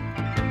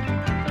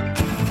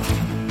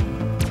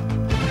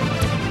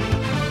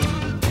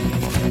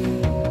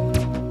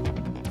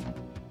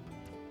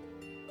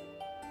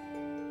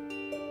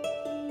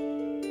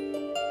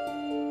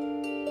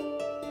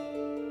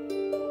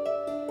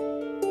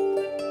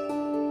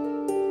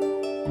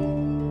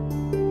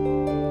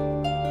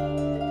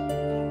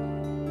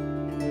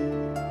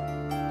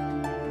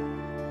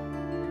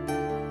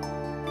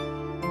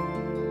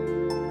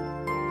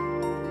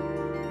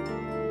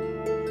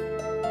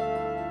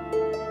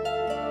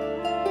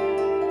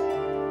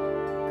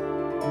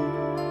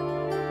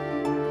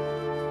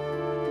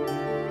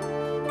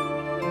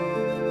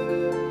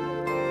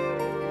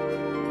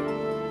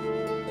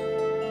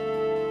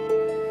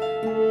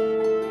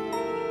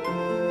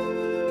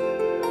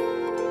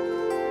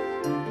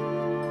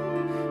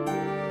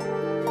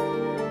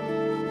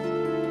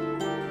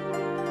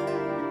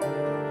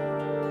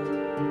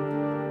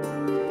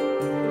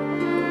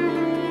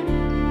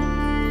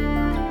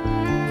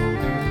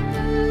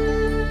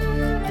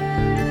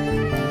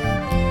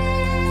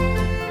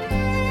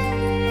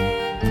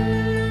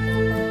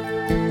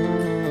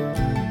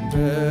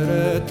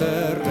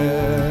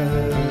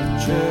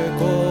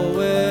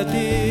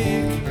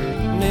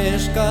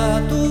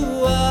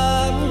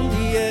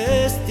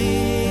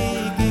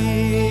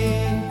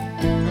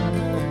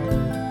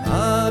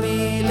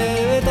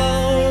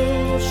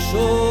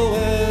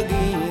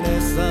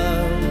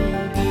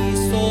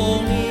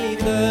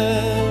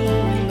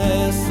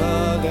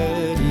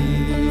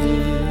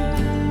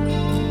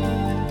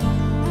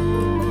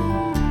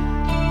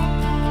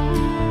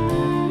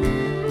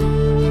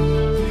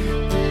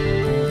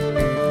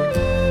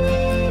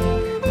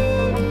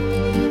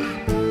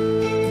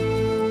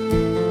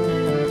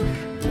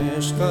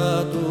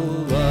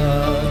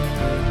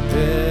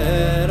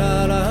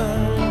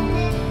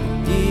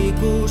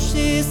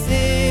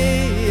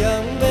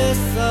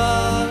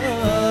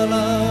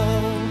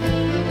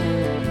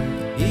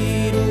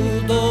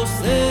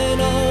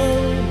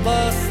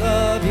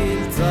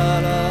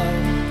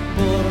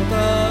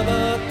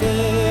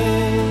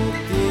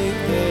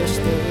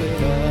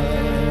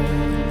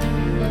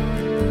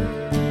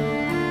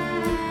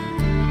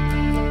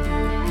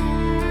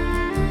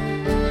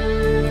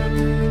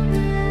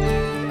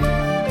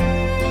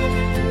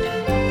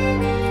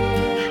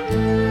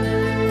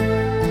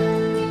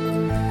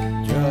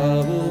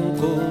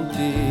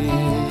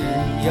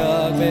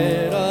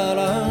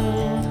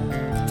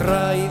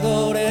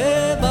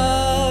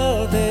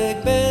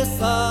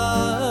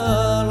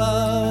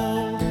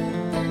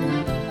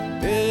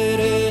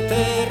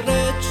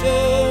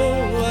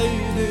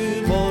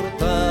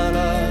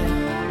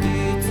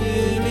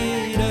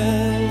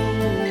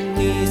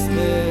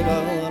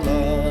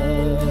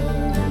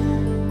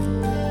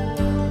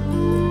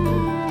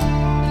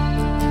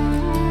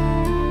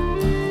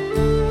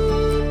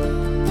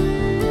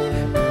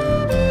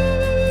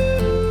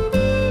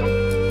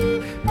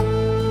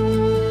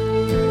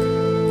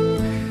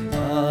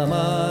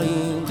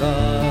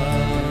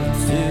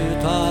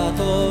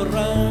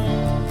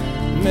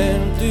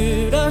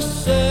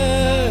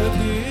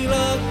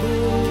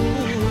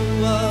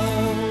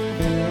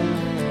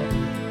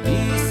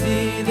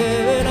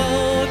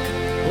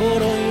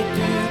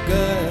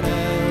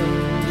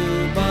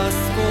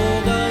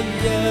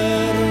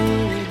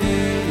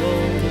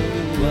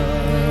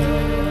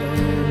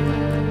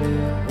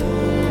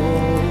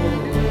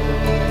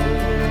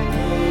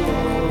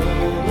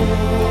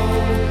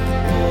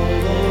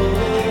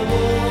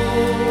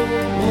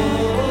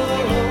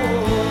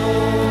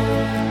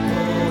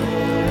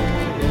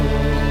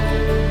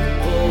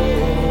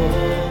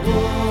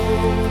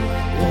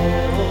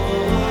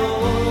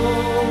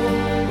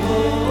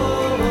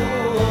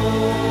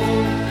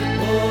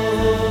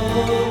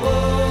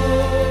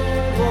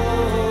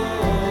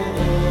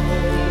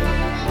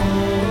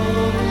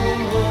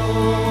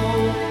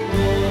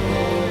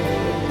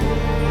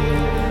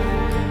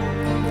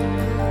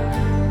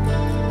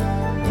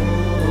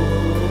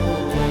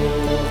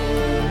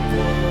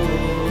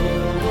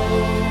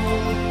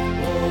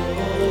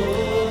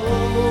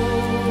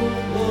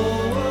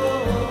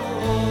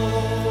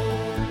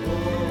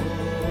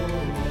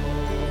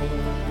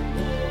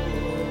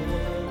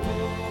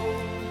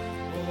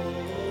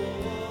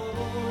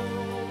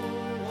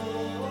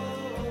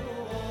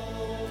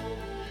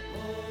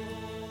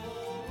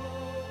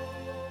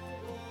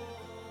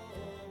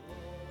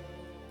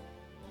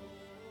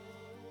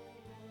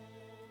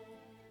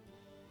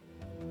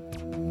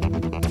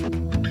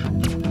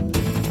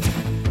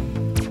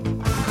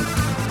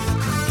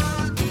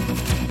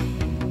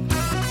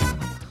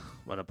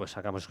 pues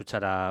acabamos de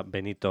escuchar a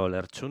Benito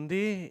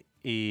Lerchundi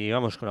y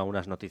vamos con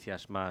algunas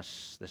noticias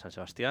más de San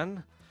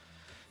Sebastián.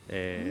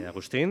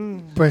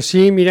 Agustín. Pues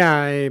sí,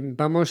 mira,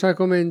 vamos a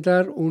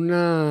comentar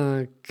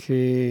una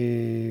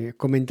que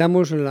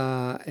comentamos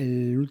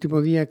el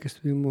último día que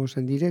estuvimos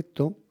en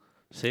directo.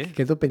 ¿Sí? Que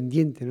quedó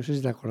pendiente, no sé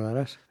si te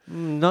acordarás.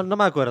 No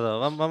me acuerdo,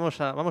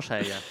 vamos a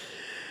ella.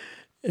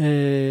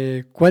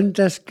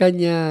 ¿Cuántas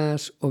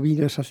cañas o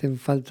vinos hacen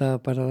falta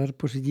para dar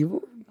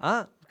positivo?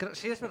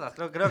 Sí, es verdad,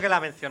 creo que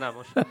la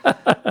mencionamos.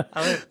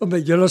 A ver.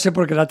 Hombre, yo lo sé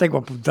porque la tengo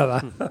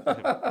apuntada.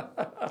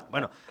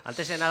 Bueno,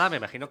 antes de nada me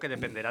imagino que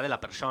dependerá de la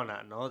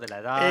persona, ¿no? De la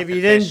edad.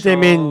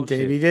 Evidentemente,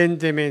 el peso,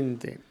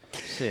 evidentemente.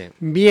 Sí.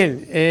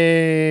 Bien,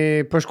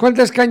 pues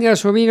 ¿cuántas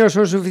cañas o vinos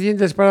son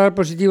suficientes para dar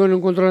positivo en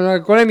un control de la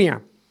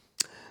alcoholemia?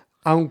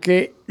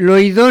 Aunque lo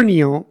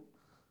idóneo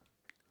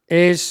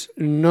es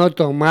no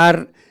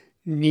tomar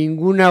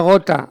ninguna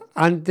gota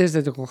antes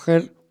de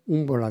coger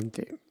un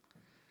volante.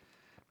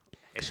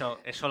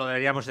 Eso lo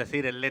deberíamos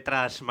decir en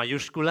letras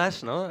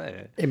mayúsculas, ¿no?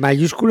 En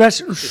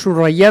mayúsculas,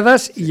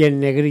 subrayadas y en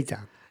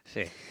negrita.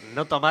 Sí,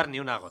 no tomar ni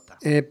una gota.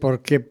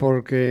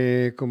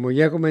 Porque como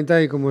ya he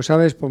comentado y como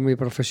sabes, por mi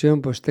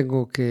profesión, pues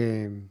tengo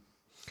que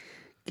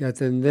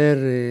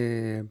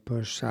atender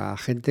pues a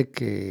gente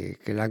que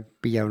la han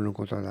pillado en un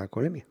control de la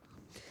alcoholemia.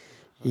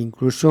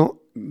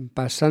 Incluso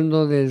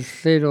pasando del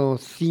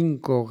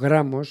 0,5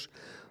 gramos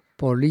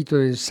por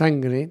litro en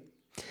sangre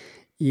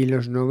y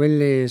los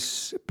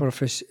niveles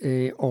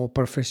o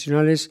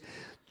profesionales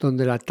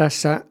donde la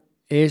tasa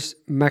es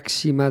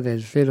máxima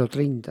del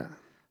 0,30.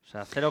 O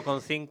sea,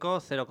 0,5,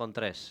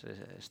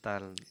 0,3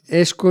 están...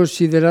 Es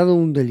considerado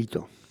un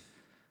delito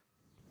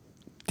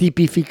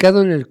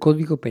tipificado en el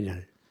Código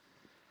Penal.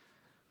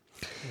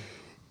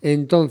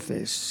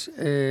 Entonces,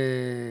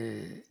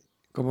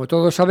 como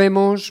todos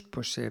sabemos,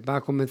 pues va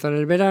a comenzar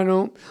el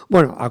verano.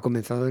 Bueno, ha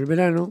comenzado el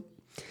verano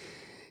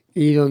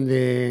y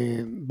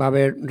donde va a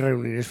haber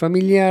reuniones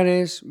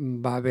familiares,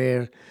 va a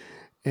haber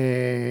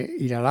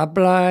ir a la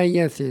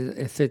playa,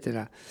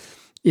 etcétera.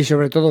 Y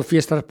sobre todo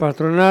fiestas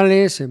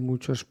patronales en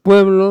muchos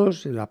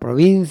pueblos, en la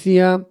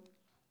provincia,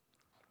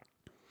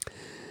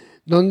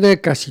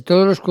 donde casi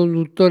todos los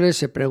conductores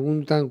se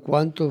preguntan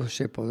cuánto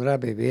se podrá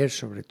beber,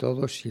 sobre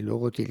todo si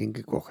luego tienen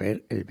que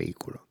coger el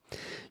vehículo.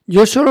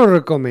 Yo suelo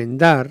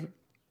recomendar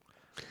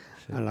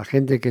a la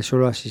gente que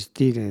suele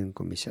asistir en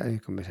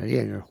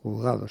comisaría, en el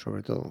juzgado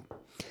sobre todo,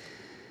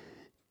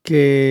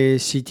 que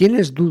si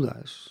tienes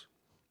dudas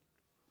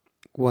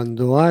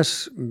cuando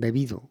has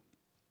bebido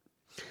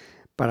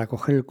para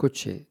coger el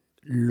coche,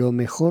 lo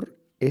mejor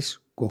es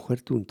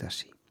cogerte un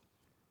taxi.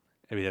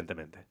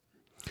 Evidentemente.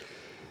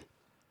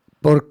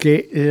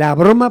 Porque la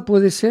broma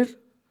puede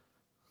ser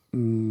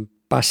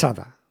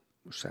pasada,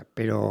 o sea,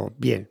 pero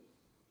bien.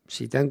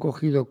 Si te han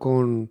cogido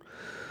con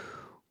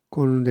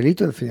un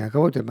delito, al fin y al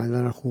cabo te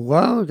mandan al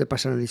juzgado, te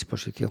pasan a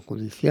disposición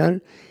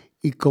judicial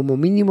y como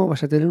mínimo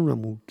vas a tener una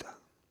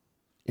multa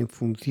en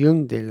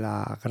función de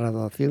la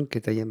graduación que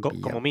te hayan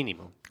pillado. Como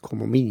mínimo.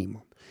 Como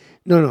mínimo.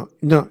 No,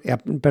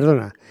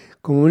 perdona.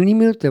 Como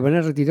mínimo te van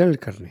a retirar el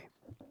carnet.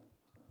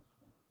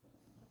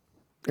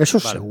 Eso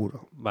es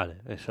seguro. Vale,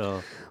 eso...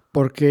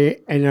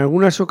 Porque en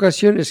algunas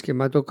ocasiones que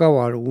me ha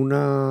tocado a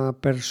alguna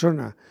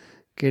persona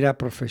que era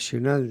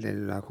profesional de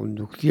la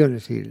conducción,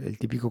 es decir, el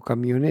típico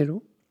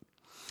camionero,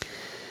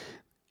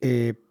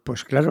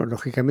 pues claro,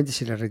 lógicamente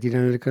si le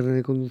retiran el carnet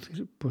de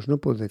conducir, pues no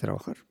puede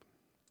trabajar.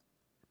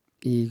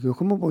 Y digo,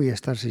 ¿cómo voy a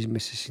estar 6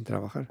 meses sin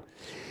trabajar?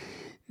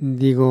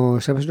 Digo,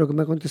 ¿sabes lo que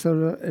me ha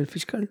contestado el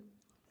fiscal?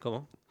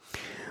 ¿Cómo?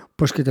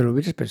 Pues que te lo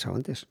hubieras pensado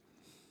antes.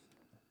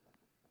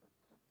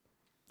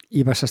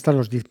 Y vas a estar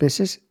los 10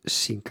 meses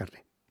sin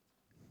carnet.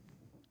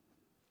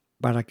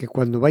 Para que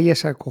cuando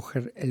vayas a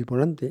coger el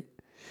volante,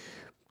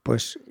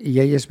 pues y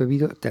hayas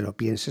bebido, te lo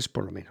pienses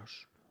por lo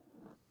menos.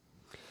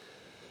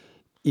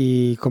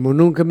 Y como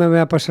nunca me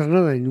va a pasar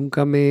nada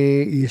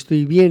y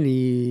estoy bien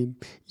y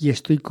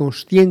estoy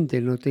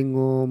consciente, no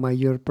tengo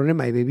mayor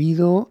problema, he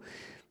bebido,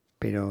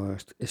 pero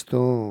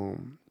esto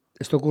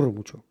ocurre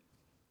mucho.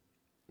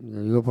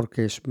 Lo digo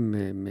porque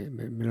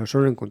me lo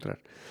suelo encontrar.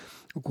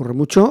 Ocurre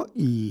mucho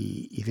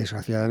y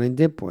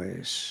desgraciadamente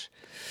pues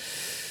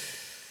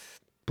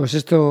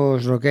esto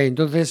es lo que hay.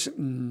 Entonces,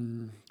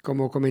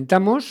 como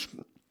comentamos,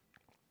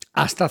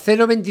 hasta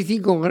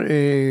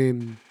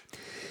 0,25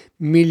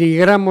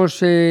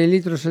 miligramos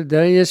litros de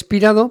aire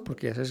expirado,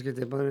 porque ya sabes que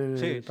te ponen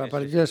el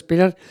papelito de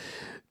expirar,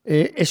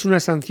 es una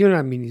sanción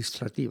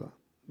administrativa.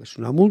 Es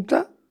una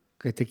multa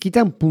que te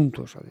quitan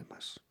puntos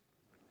además.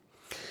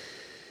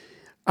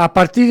 A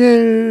partir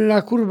de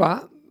la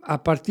curva,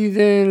 a partir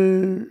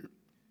del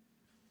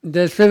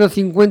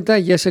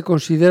 0,50 ya se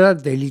considera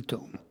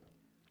delito.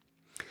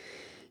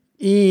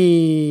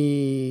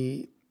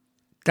 Y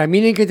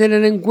también hay que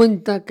tener en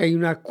cuenta que hay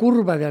una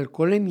curva de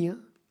alcoholemia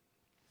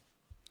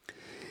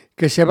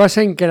que se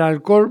basa en que el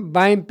alcohol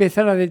va a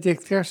empezar a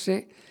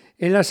detectarse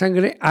en la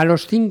sangre a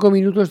los 5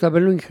 minutos de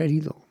haberlo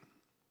ingerido.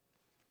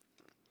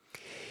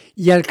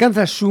 Y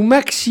alcanza su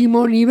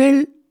máximo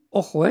nivel,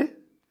 ojo,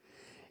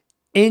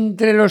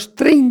 entre los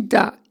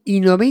 30 y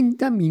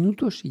 90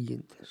 minutos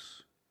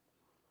siguientes.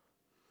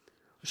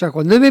 O sea,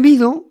 cuando he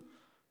bebido,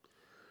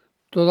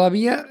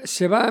 todavía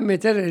se va a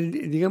meter,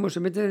 se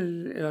mete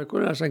el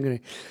alcohol en la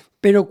sangre.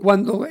 Pero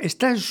cuando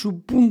está en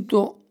su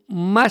punto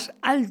más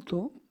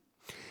alto,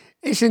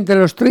 es entre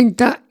los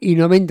 30 y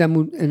 90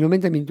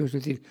 minutos. Es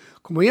decir,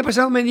 como ya ha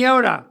pasado media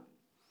hora,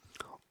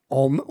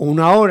 o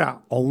una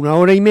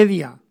hora y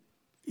media,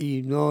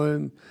 y no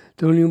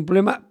tengo ningún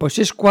problema, pues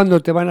es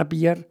cuando te van a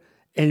pillar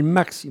el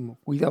máximo.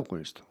 Cuidado con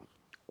esto.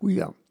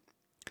 Cuidado.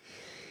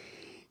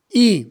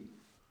 Y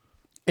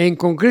en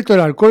concreto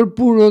el alcohol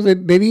puro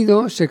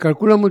bebido se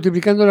calcula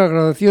multiplicando la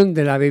graduación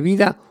de la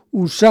bebida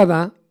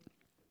usada,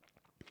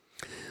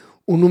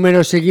 un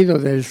número seguido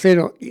del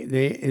 0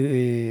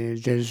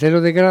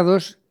 de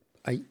grados.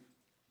 Ay,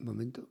 un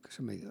momento, que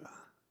se me ha ido la...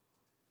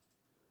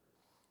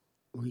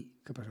 Uy,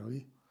 ¿qué ha pasado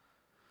aquí?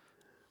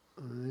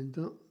 Un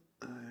momento.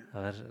 A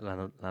ver,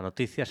 la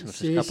noticia se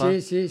nos escapa.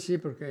 Sí,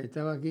 porque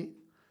estaba aquí.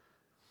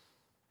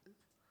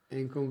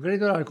 En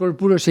concreto el alcohol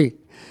puro,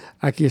 sí,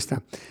 aquí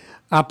está.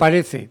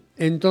 Aparece,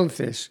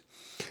 entonces,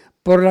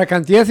 por la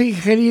cantidad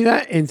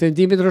ingerida en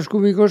centímetros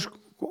cúbicos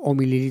o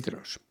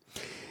mililitros.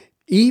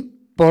 Y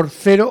por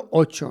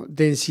 0,8,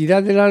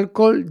 densidad del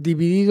alcohol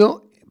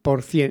dividido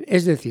por 100.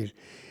 Es decir,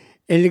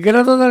 el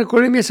grado de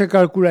alcoholemia se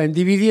calcula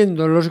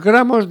dividiendo los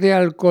gramos de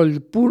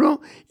alcohol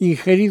puro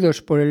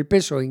ingeridos por el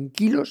peso en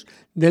kilos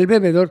del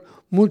bebedor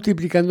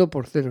multiplicando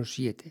por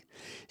 0,7.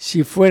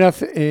 Si fuera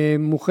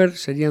mujer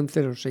serían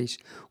 0,6,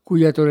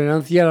 cuya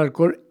tolerancia al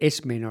alcohol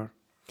es menor.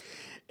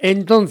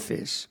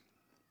 Entonces,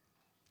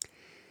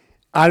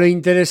 a lo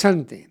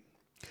interesante,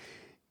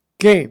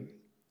 que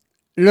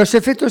los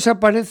efectos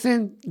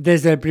aparecen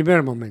desde el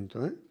primer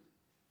momento,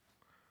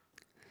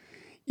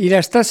 y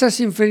las tasas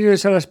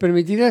inferiores a las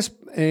permitidas,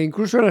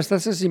 incluso las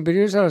tasas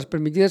inferiores a las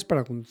permitidas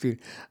para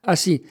conducir.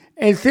 Así,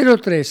 el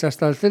 0,3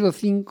 hasta el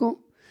 0,5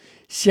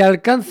 se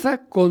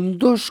alcanza con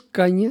 2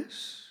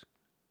 cañas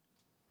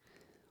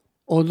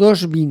o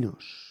 2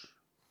 vinos.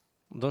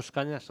 2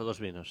 cañas o 2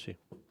 vinos, sí.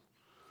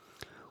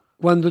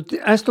 Cuando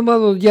has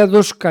tomado ya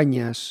 2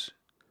 cañas,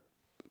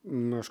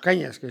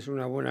 que es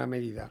una buena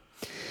medida,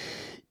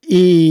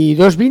 y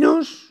 2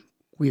 vinos,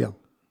 cuidado.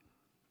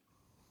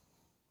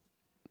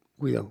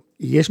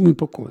 Y es muy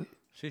poco,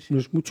 Sí. No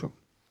es mucho.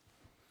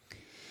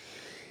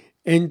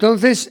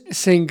 Entonces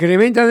se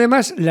incrementa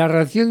además la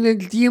ración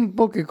del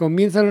tiempo que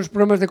comienzan los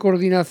problemas de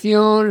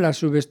coordinación, la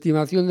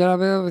subestimación de la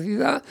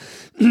velocidad.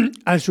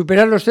 Al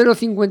superar los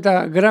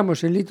 0,50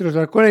 gramos en litros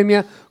de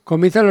alcoholemia,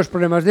 comienzan los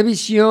problemas de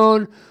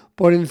visión,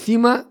 por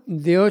encima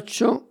de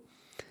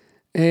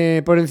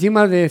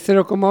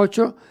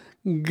 0,8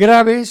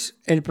 graves,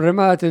 el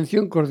problema de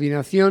atención,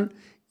 coordinación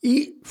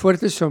y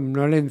fuerte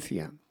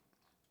somnolencia.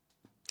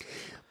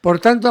 Por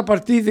tanto, a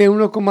partir de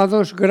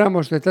 1,2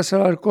 gramos de tasa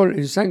de alcohol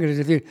en sangre, es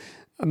decir,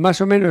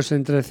 más o menos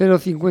entre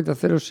 0,50 y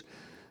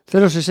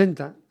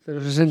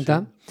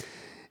 0,60,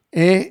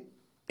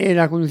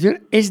 la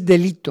conducción es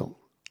delito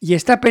y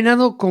está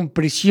penado con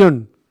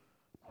prisión.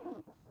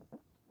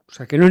 O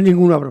sea, que no es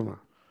ninguna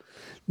broma.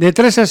 De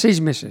 3 a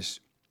 6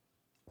 meses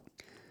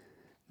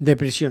de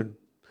prisión.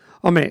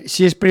 Hombre,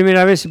 si es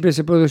primera vez siempre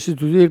se puede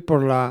sustituir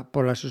por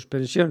la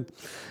suspensión.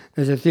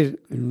 Es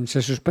decir,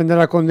 se suspende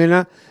la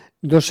condena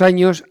 2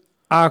 años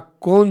a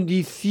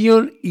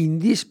condición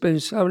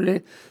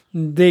indispensable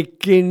de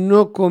que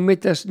no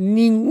cometas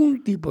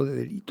ningún tipo de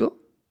delito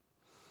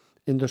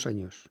en 2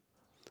 años.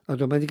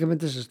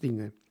 Automáticamente se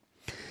extingue.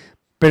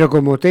 Pero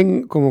como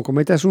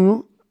cometas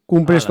uno,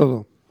 cumples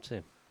todo. Sí.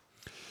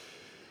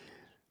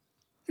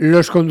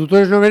 Los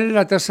conductores no ven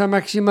la tasa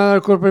máxima de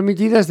alcohol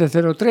permitida es de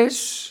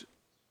 0,3.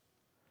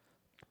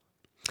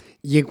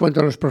 Y en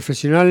cuanto a los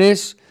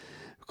profesionales,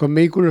 con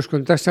vehículos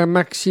con tasa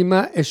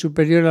máxima es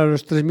superior a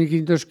los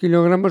 3.500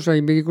 kilogramos,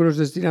 hay vehículos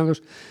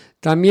destinados.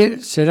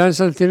 También serán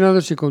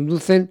sancionados si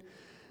conducen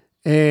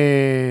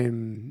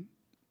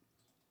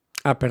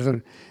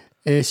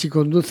si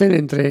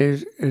conducen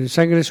en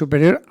sangre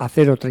superior a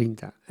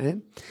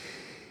 0,30.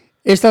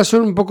 Estas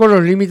son un poco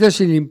los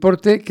límites y el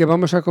importe que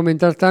vamos a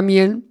comentar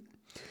también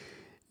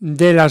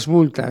de las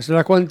multas.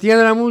 La cuantía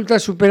de la multa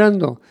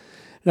superando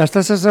las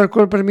tasas de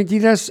alcohol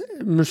permitidas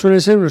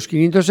suelen ser unos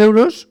 500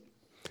 euros.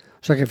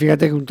 O sea que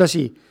fíjate que un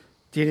taxi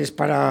tienes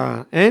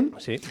para...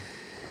 Sí.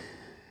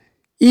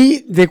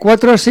 Y de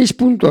 4 a 6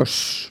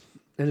 puntos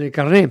en el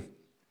carné.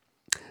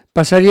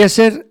 Pasaría a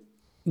ser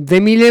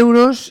de 1.000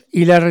 euros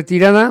y la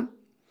retirada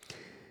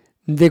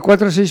de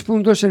 4 a 6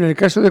 puntos en el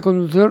caso de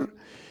conductor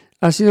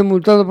ha sido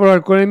multado por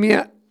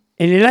alcoholemia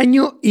en el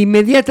año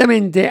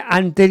inmediatamente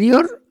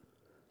anterior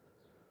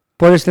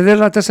por exceder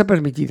la tasa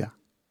permitida.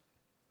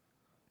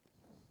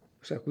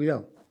 O sea,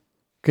 cuidado,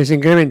 que se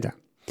incrementa.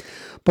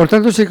 Por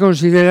tanto, se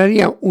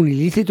consideraría un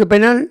ilícito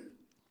penal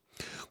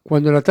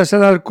cuando la tasa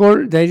de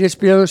alcohol de aire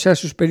expirado sea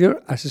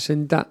superior a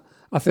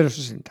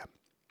 0,60.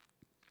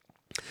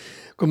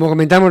 Como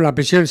comentamos, la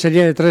prisión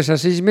sería de 3 a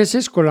 6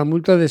 meses con la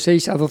multa de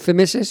 6 a 12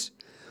 meses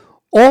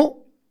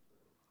o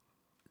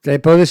te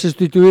puede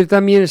sustituir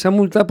también esa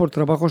multa por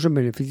trabajos en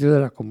beneficio de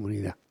la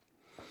comunidad.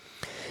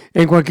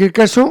 En cualquier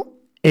caso,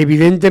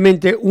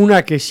 evidentemente,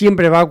 una que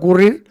siempre va a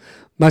ocurrir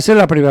va a ser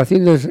la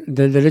privación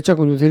del derecho a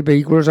conducir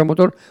vehículos a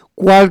motor,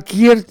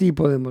 cualquier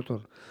tipo de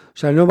motor. O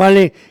sea, no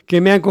vale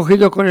que me han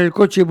cogido con el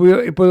coche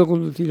y puedo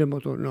conducir el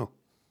motor, no.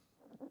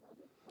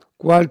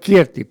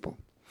 Cualquier tipo.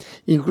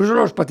 Incluso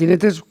los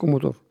patinetes con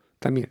motor,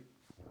 también.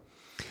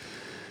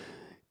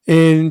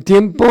 En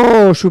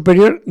tiempo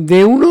superior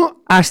de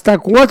 1 hasta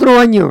 4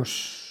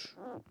 años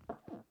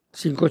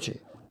sin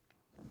coche.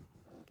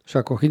 O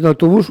sea, cogiendo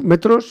autobús,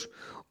 metros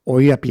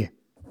o ir a pie.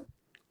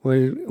 O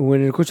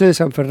en el coche de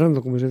San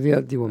Fernando, como se decía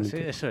antiguamente.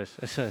 Sí, eso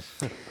es.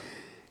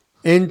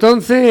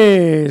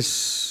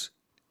 Entonces,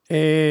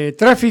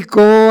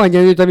 tráfico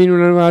añadió también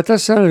una nueva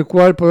tasa, en la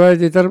cual podrá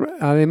detectar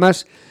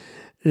además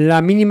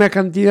la mínima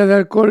cantidad de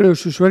alcohol en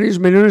los usuarios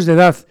menores de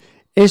edad.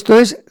 Esto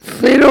es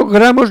 0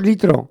 gramos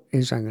litro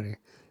en sangre.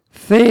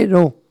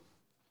 0.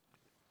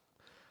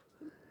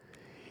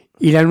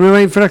 Y la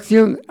nueva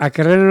infracción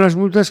acarrea unas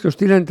multas que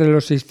oscilan entre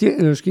los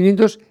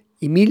 500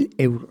 y 1.000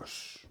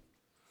 euros.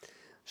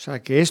 O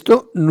sea que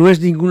esto no es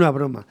ninguna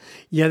broma.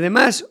 Y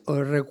además,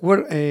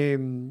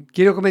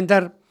 quiero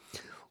comentar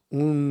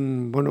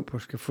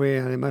pues que fue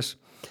además,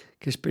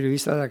 que es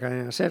periodista de la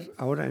cadena SER,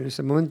 ahora en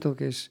este momento,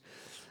 que es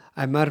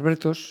Aymar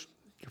Bertos,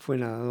 que fue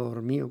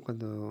nadador mío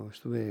cuando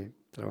estuve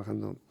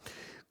trabajando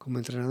como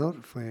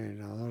entrenador, fue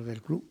nadador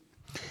del club.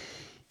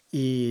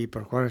 Y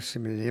por lo cual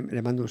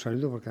le mando un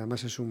saludo, porque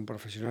además es un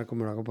profesional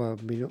como la copa de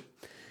un vino.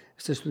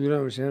 Estudió en la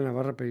Universidad de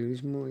Navarra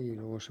Periodismo y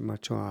luego se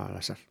marchó a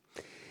la SER.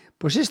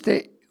 Pues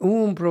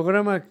hubo un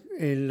programa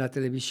en la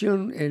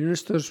televisión, en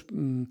estos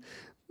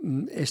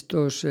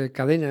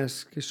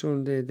cadenas que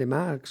son de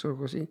Max o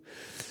algo así,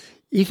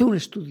 hizo un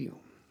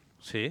estudio.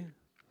 Sí.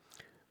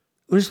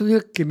 Un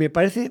estudio que me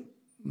parece,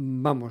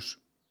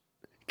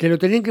 que lo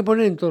tenían que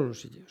poner en todos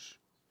los sitios.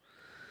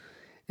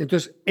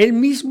 Entonces, él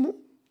mismo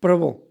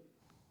probó.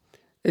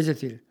 Es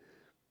decir,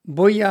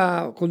 voy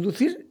a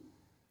conducir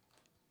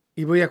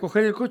y voy a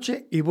coger el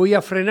coche y voy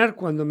a frenar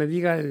cuando me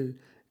diga el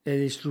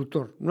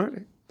instructor, ¿no?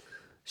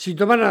 Sin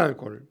tomar nada de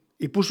alcohol.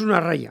 Y puso una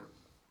raya.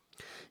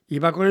 Y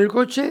va con el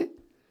coche,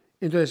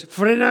 entonces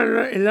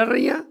frena en la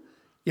raya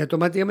y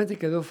automáticamente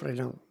quedó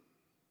frenado.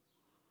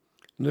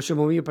 No se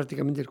movió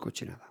prácticamente el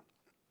coche, nada.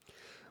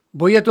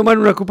 Voy a tomar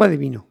una copa de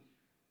vino.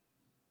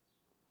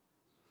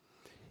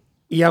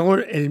 Y hago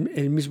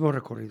el mismo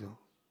recorrido.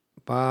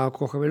 Va,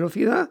 coge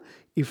velocidad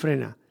y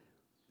frena.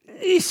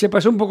 Y se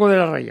pasó un poco de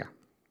la raya.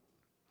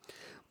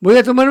 Voy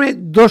a tomarme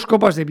 2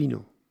 copas de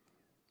vino.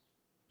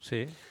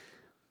 Sí.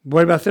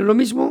 Vuelve a hacer lo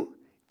mismo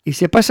y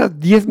se pasa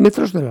 10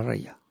 metros de la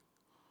raya.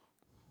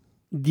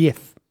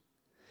 10.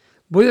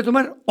 Voy a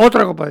tomar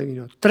otra copa de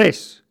vino.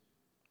 3.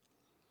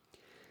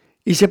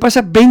 Y se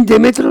pasa 20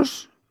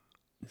 metros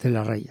de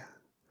la raya.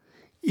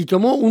 Y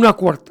tomó una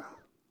cuarta.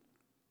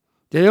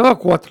 Ya lleva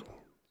 4.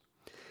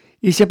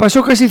 Y se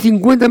pasó casi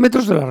 50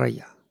 metros de la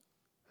raya.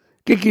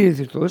 ¿Qué quiere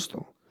decir todo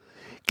esto?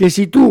 Que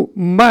si tú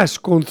vas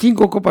con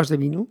 5 copas de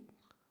vino,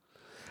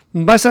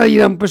 vas a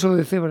ir a un peso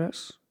de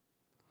cebras,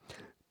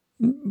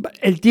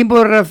 el tiempo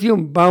de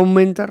reacción va a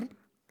aumentar,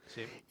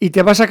 sí, y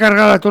te vas a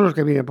cargar a todos los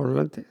que vienen por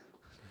delante.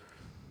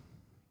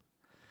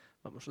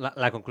 Vamos,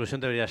 la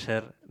conclusión debería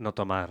ser no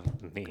tomar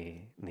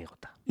ni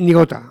gota. Ni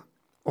gota.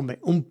 Hombre,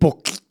 un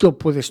poquito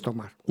puedes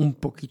tomar, un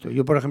poquito.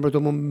 Yo, por ejemplo,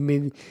 tomo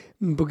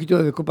un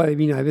poquito de copa de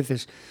vino a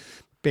veces,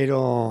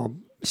 pero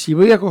si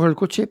voy a coger el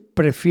coche,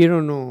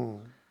 prefiero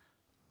no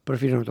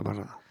tomar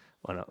nada.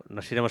 Bueno,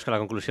 nos iremos con la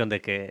conclusión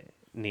de que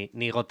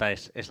ni gota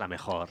es la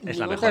mejor. Es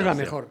la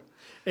mejor.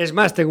 Es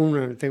más, tengo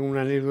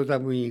una anécdota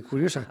muy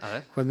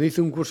curiosa. Cuando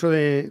hice un curso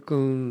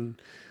con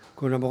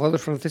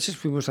abogados franceses,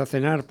 fuimos a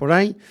cenar por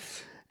ahí.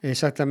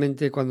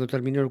 Exactamente cuando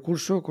terminó el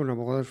curso, con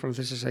abogados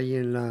franceses ahí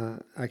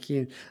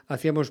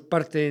hacíamos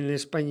parte en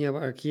España,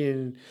 aquí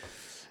en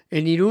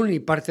Irún, y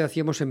parte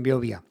hacíamos en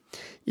Biobia.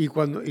 Y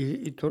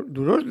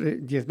duró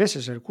 10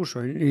 meses el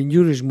curso en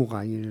Juris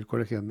Muga, en el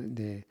colegio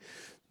de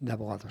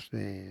abogados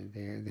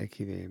de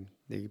aquí de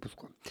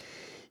Guipúzcoa.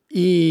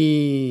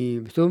 Y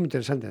estuvo muy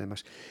interesante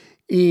además.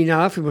 Y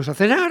nada, fuimos a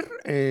cenar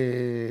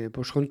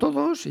pues con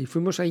todos, y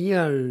fuimos allí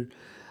al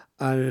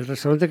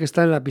restaurante que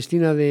está en la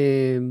piscina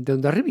de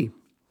Hondarribi,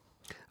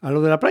 a lo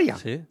de la playa.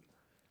 Sí.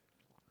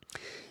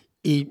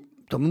 Y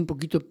tomé un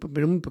poquito,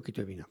 pero muy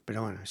poquito de vino,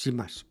 pero bueno, sin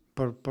más,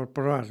 por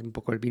probar un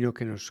poco el vino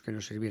que nos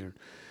sirvieron.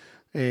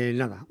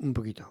 Nada, un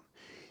poquito.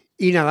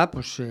 Y nada,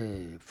 pues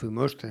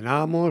fuimos,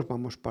 cenamos,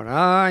 vamos por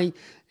ahí,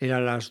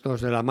 eran las 2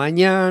 de la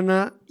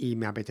mañana y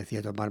me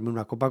apetecía tomarme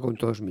una copa con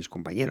todos mis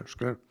compañeros,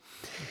 claro.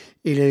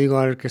 Y le digo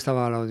al que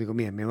estaba al lado, digo,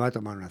 mira, me voy a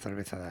tomar una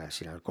cerveza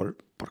sin alcohol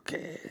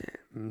porque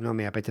no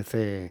me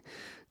apetece,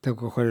 tengo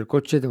que coger el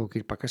coche, tengo que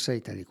ir para casa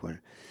y tal y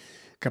cual.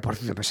 Que por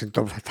cierto me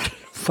sentó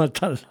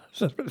fatal las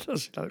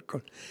cervezas sin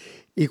alcohol.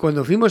 Y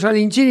cuando fuimos al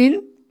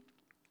Inchirin,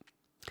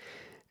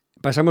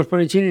 pasamos por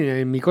Inchirin,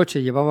 en mi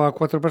coche llevaba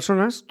 4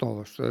 personas,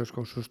 todos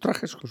con sus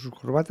trajes, con sus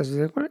corbatas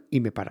y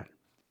me paran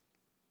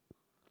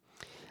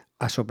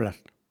a soplar.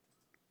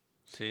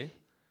 Sí.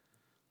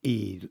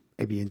 Y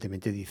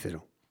evidentemente dice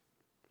no.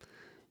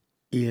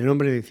 Y el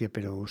hombre decía,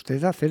 ¿pero usted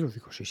da cero?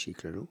 Digo, sí, sí,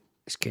 claro.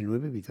 Es que no he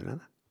bebido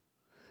nada.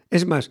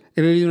 Es más,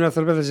 he bebido una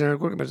cerveza sin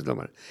alcohol que me ha sentado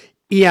mal.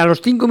 Y a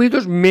los 5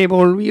 minutos me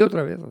volví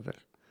otra vez a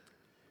hacer.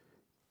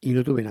 Y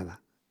no tuve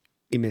nada.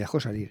 Y me dejó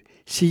salir.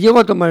 Si llego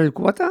a tomar el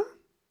cubata,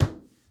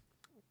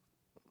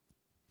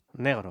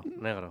 Negro.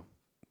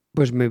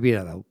 pues me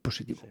hubiera dado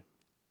positivo. Sí.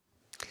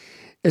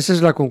 Esa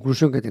es la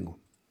conclusión que tengo,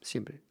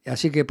 siempre.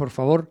 Así que, por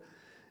favor,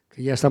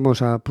 que ya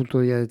estamos a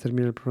punto ya de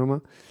terminar el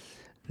programa,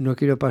 no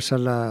quiero pasar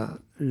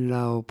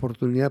la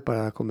oportunidad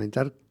para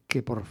comentar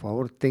que, por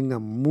favor,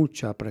 tengan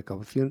mucha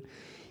precaución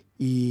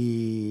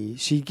y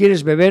si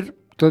quieres beber,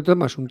 te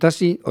tomas un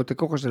taxi o te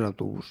coges el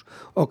autobús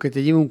o que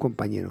te lleve un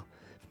compañero.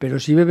 Pero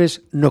si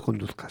bebes, no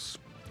conduzcas.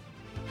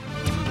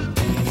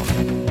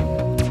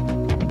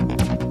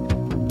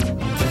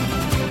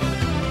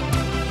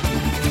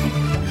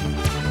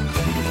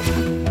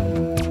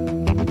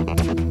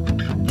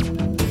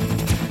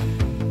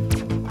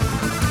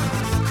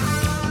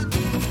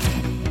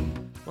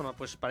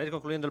 Pues para ir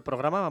concluyendo el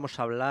programa vamos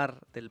a hablar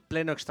del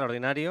pleno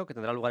extraordinario que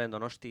tendrá lugar en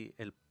Donosti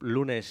el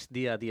lunes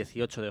día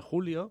 18 de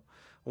julio,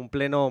 un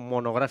pleno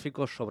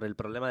monográfico sobre el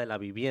problema de la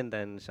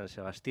vivienda en San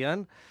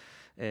Sebastián.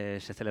 Se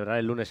celebrará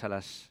el lunes a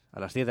las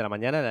 10 de la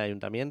mañana en el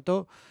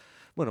ayuntamiento.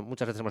 Bueno,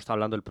 muchas veces hemos estado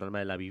hablando del problema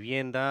de la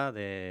vivienda,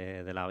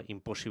 de la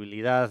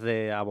imposibilidad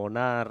de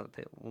abonar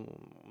de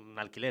un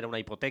alquiler, una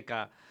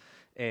hipoteca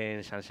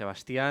en San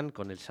Sebastián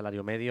con el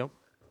salario medio.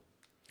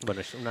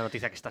 Bueno, es una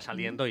noticia que está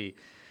saliendo y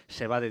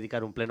se va a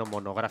dedicar un pleno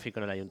monográfico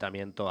en el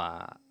ayuntamiento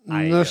a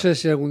ello. No sé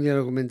si algún día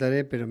lo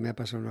comentaré, pero me ha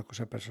pasado una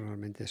cosa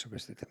personalmente sobre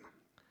este tema.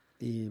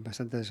 Y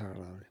bastante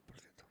desagradable, por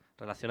cierto.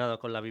 Relacionado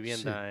con la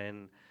vivienda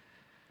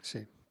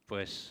Sí.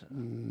 Pues...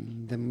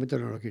 De momento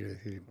no lo quiero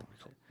decir en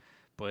público.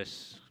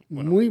 Pues...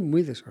 Bueno, muy,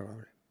 muy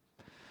desagradable.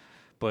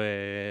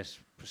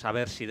 Pues a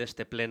ver si de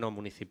este pleno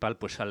municipal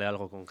pues sale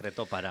algo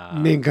concreto para...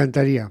 Me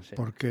encantaría,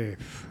 porque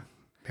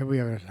me voy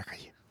a ver en la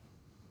calle.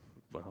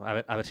 Bueno,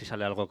 a ver si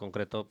sale algo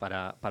concreto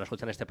para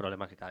solucionar este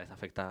problema que cada vez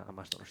afecta a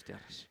más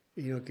donostiarras.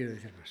 Y no quiero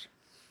decir más.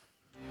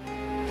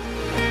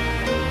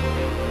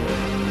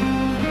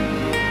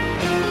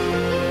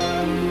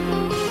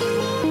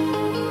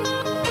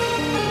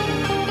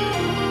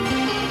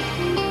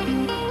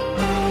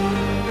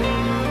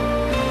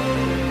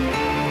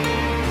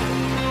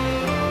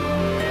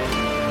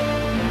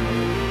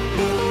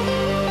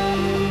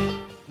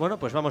 Bueno,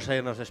 pues vamos a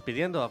irnos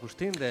despidiendo,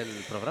 Agustín, del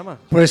programa.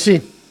 Pues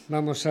sí,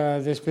 vamos a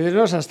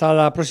despedirnos hasta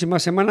la próxima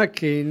semana,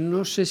 que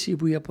no sé si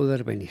voy a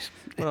poder venir.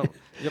 Bueno,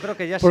 yo creo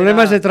que ya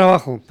Problemas será... de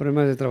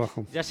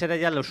trabajo. Ya será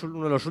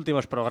uno de los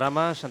últimos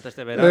programas antes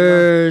de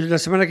verano. La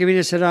semana que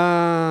viene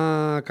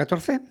será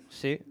 14.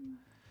 Sí.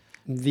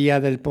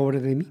 Día del pobre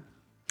de mí.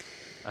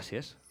 Así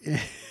es.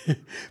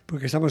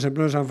 Porque estamos en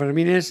pleno San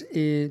Fermines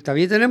y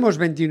también tenemos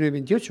 21 y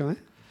 28, ¿eh?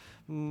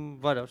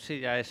 Bueno, sí,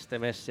 ya este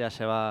mes ya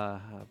se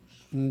va...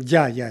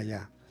 Ya.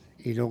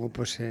 Y luego,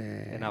 pues...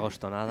 en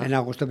agosto nada. En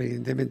agosto,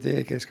 evidentemente,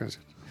 hay que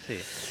descansar. Sí.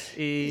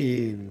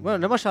 Y bueno,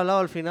 no hemos hablado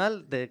al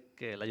final de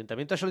que el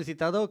ayuntamiento ha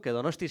solicitado que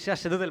Donosti sea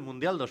sede del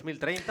Mundial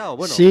 2030 o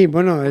bueno... Sí,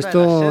 bueno,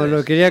 esto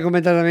lo quería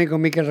comentar también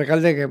con Mikel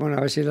Recalde, que bueno,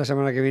 a ver si la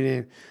semana que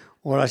viene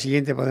o la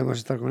siguiente podemos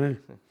estar con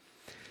él.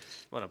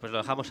 Bueno, pues lo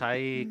dejamos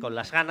ahí con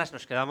las ganas,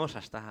 nos quedamos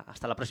hasta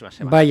la próxima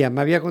semana. Vaya,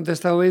 me había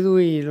contestado Edu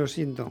y lo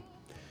siento.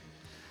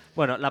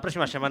 Bueno, la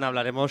próxima semana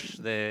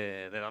hablaremos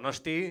de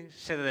Donosti,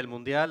 sede del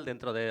Mundial,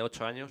 dentro de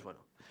 8 años.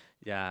 Bueno,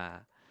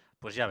 ya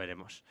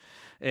veremos.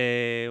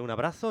 Un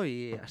abrazo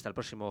y hasta el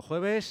próximo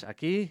jueves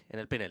aquí en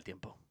el Peine del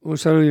Tiempo. Un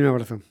saludo y un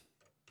abrazo.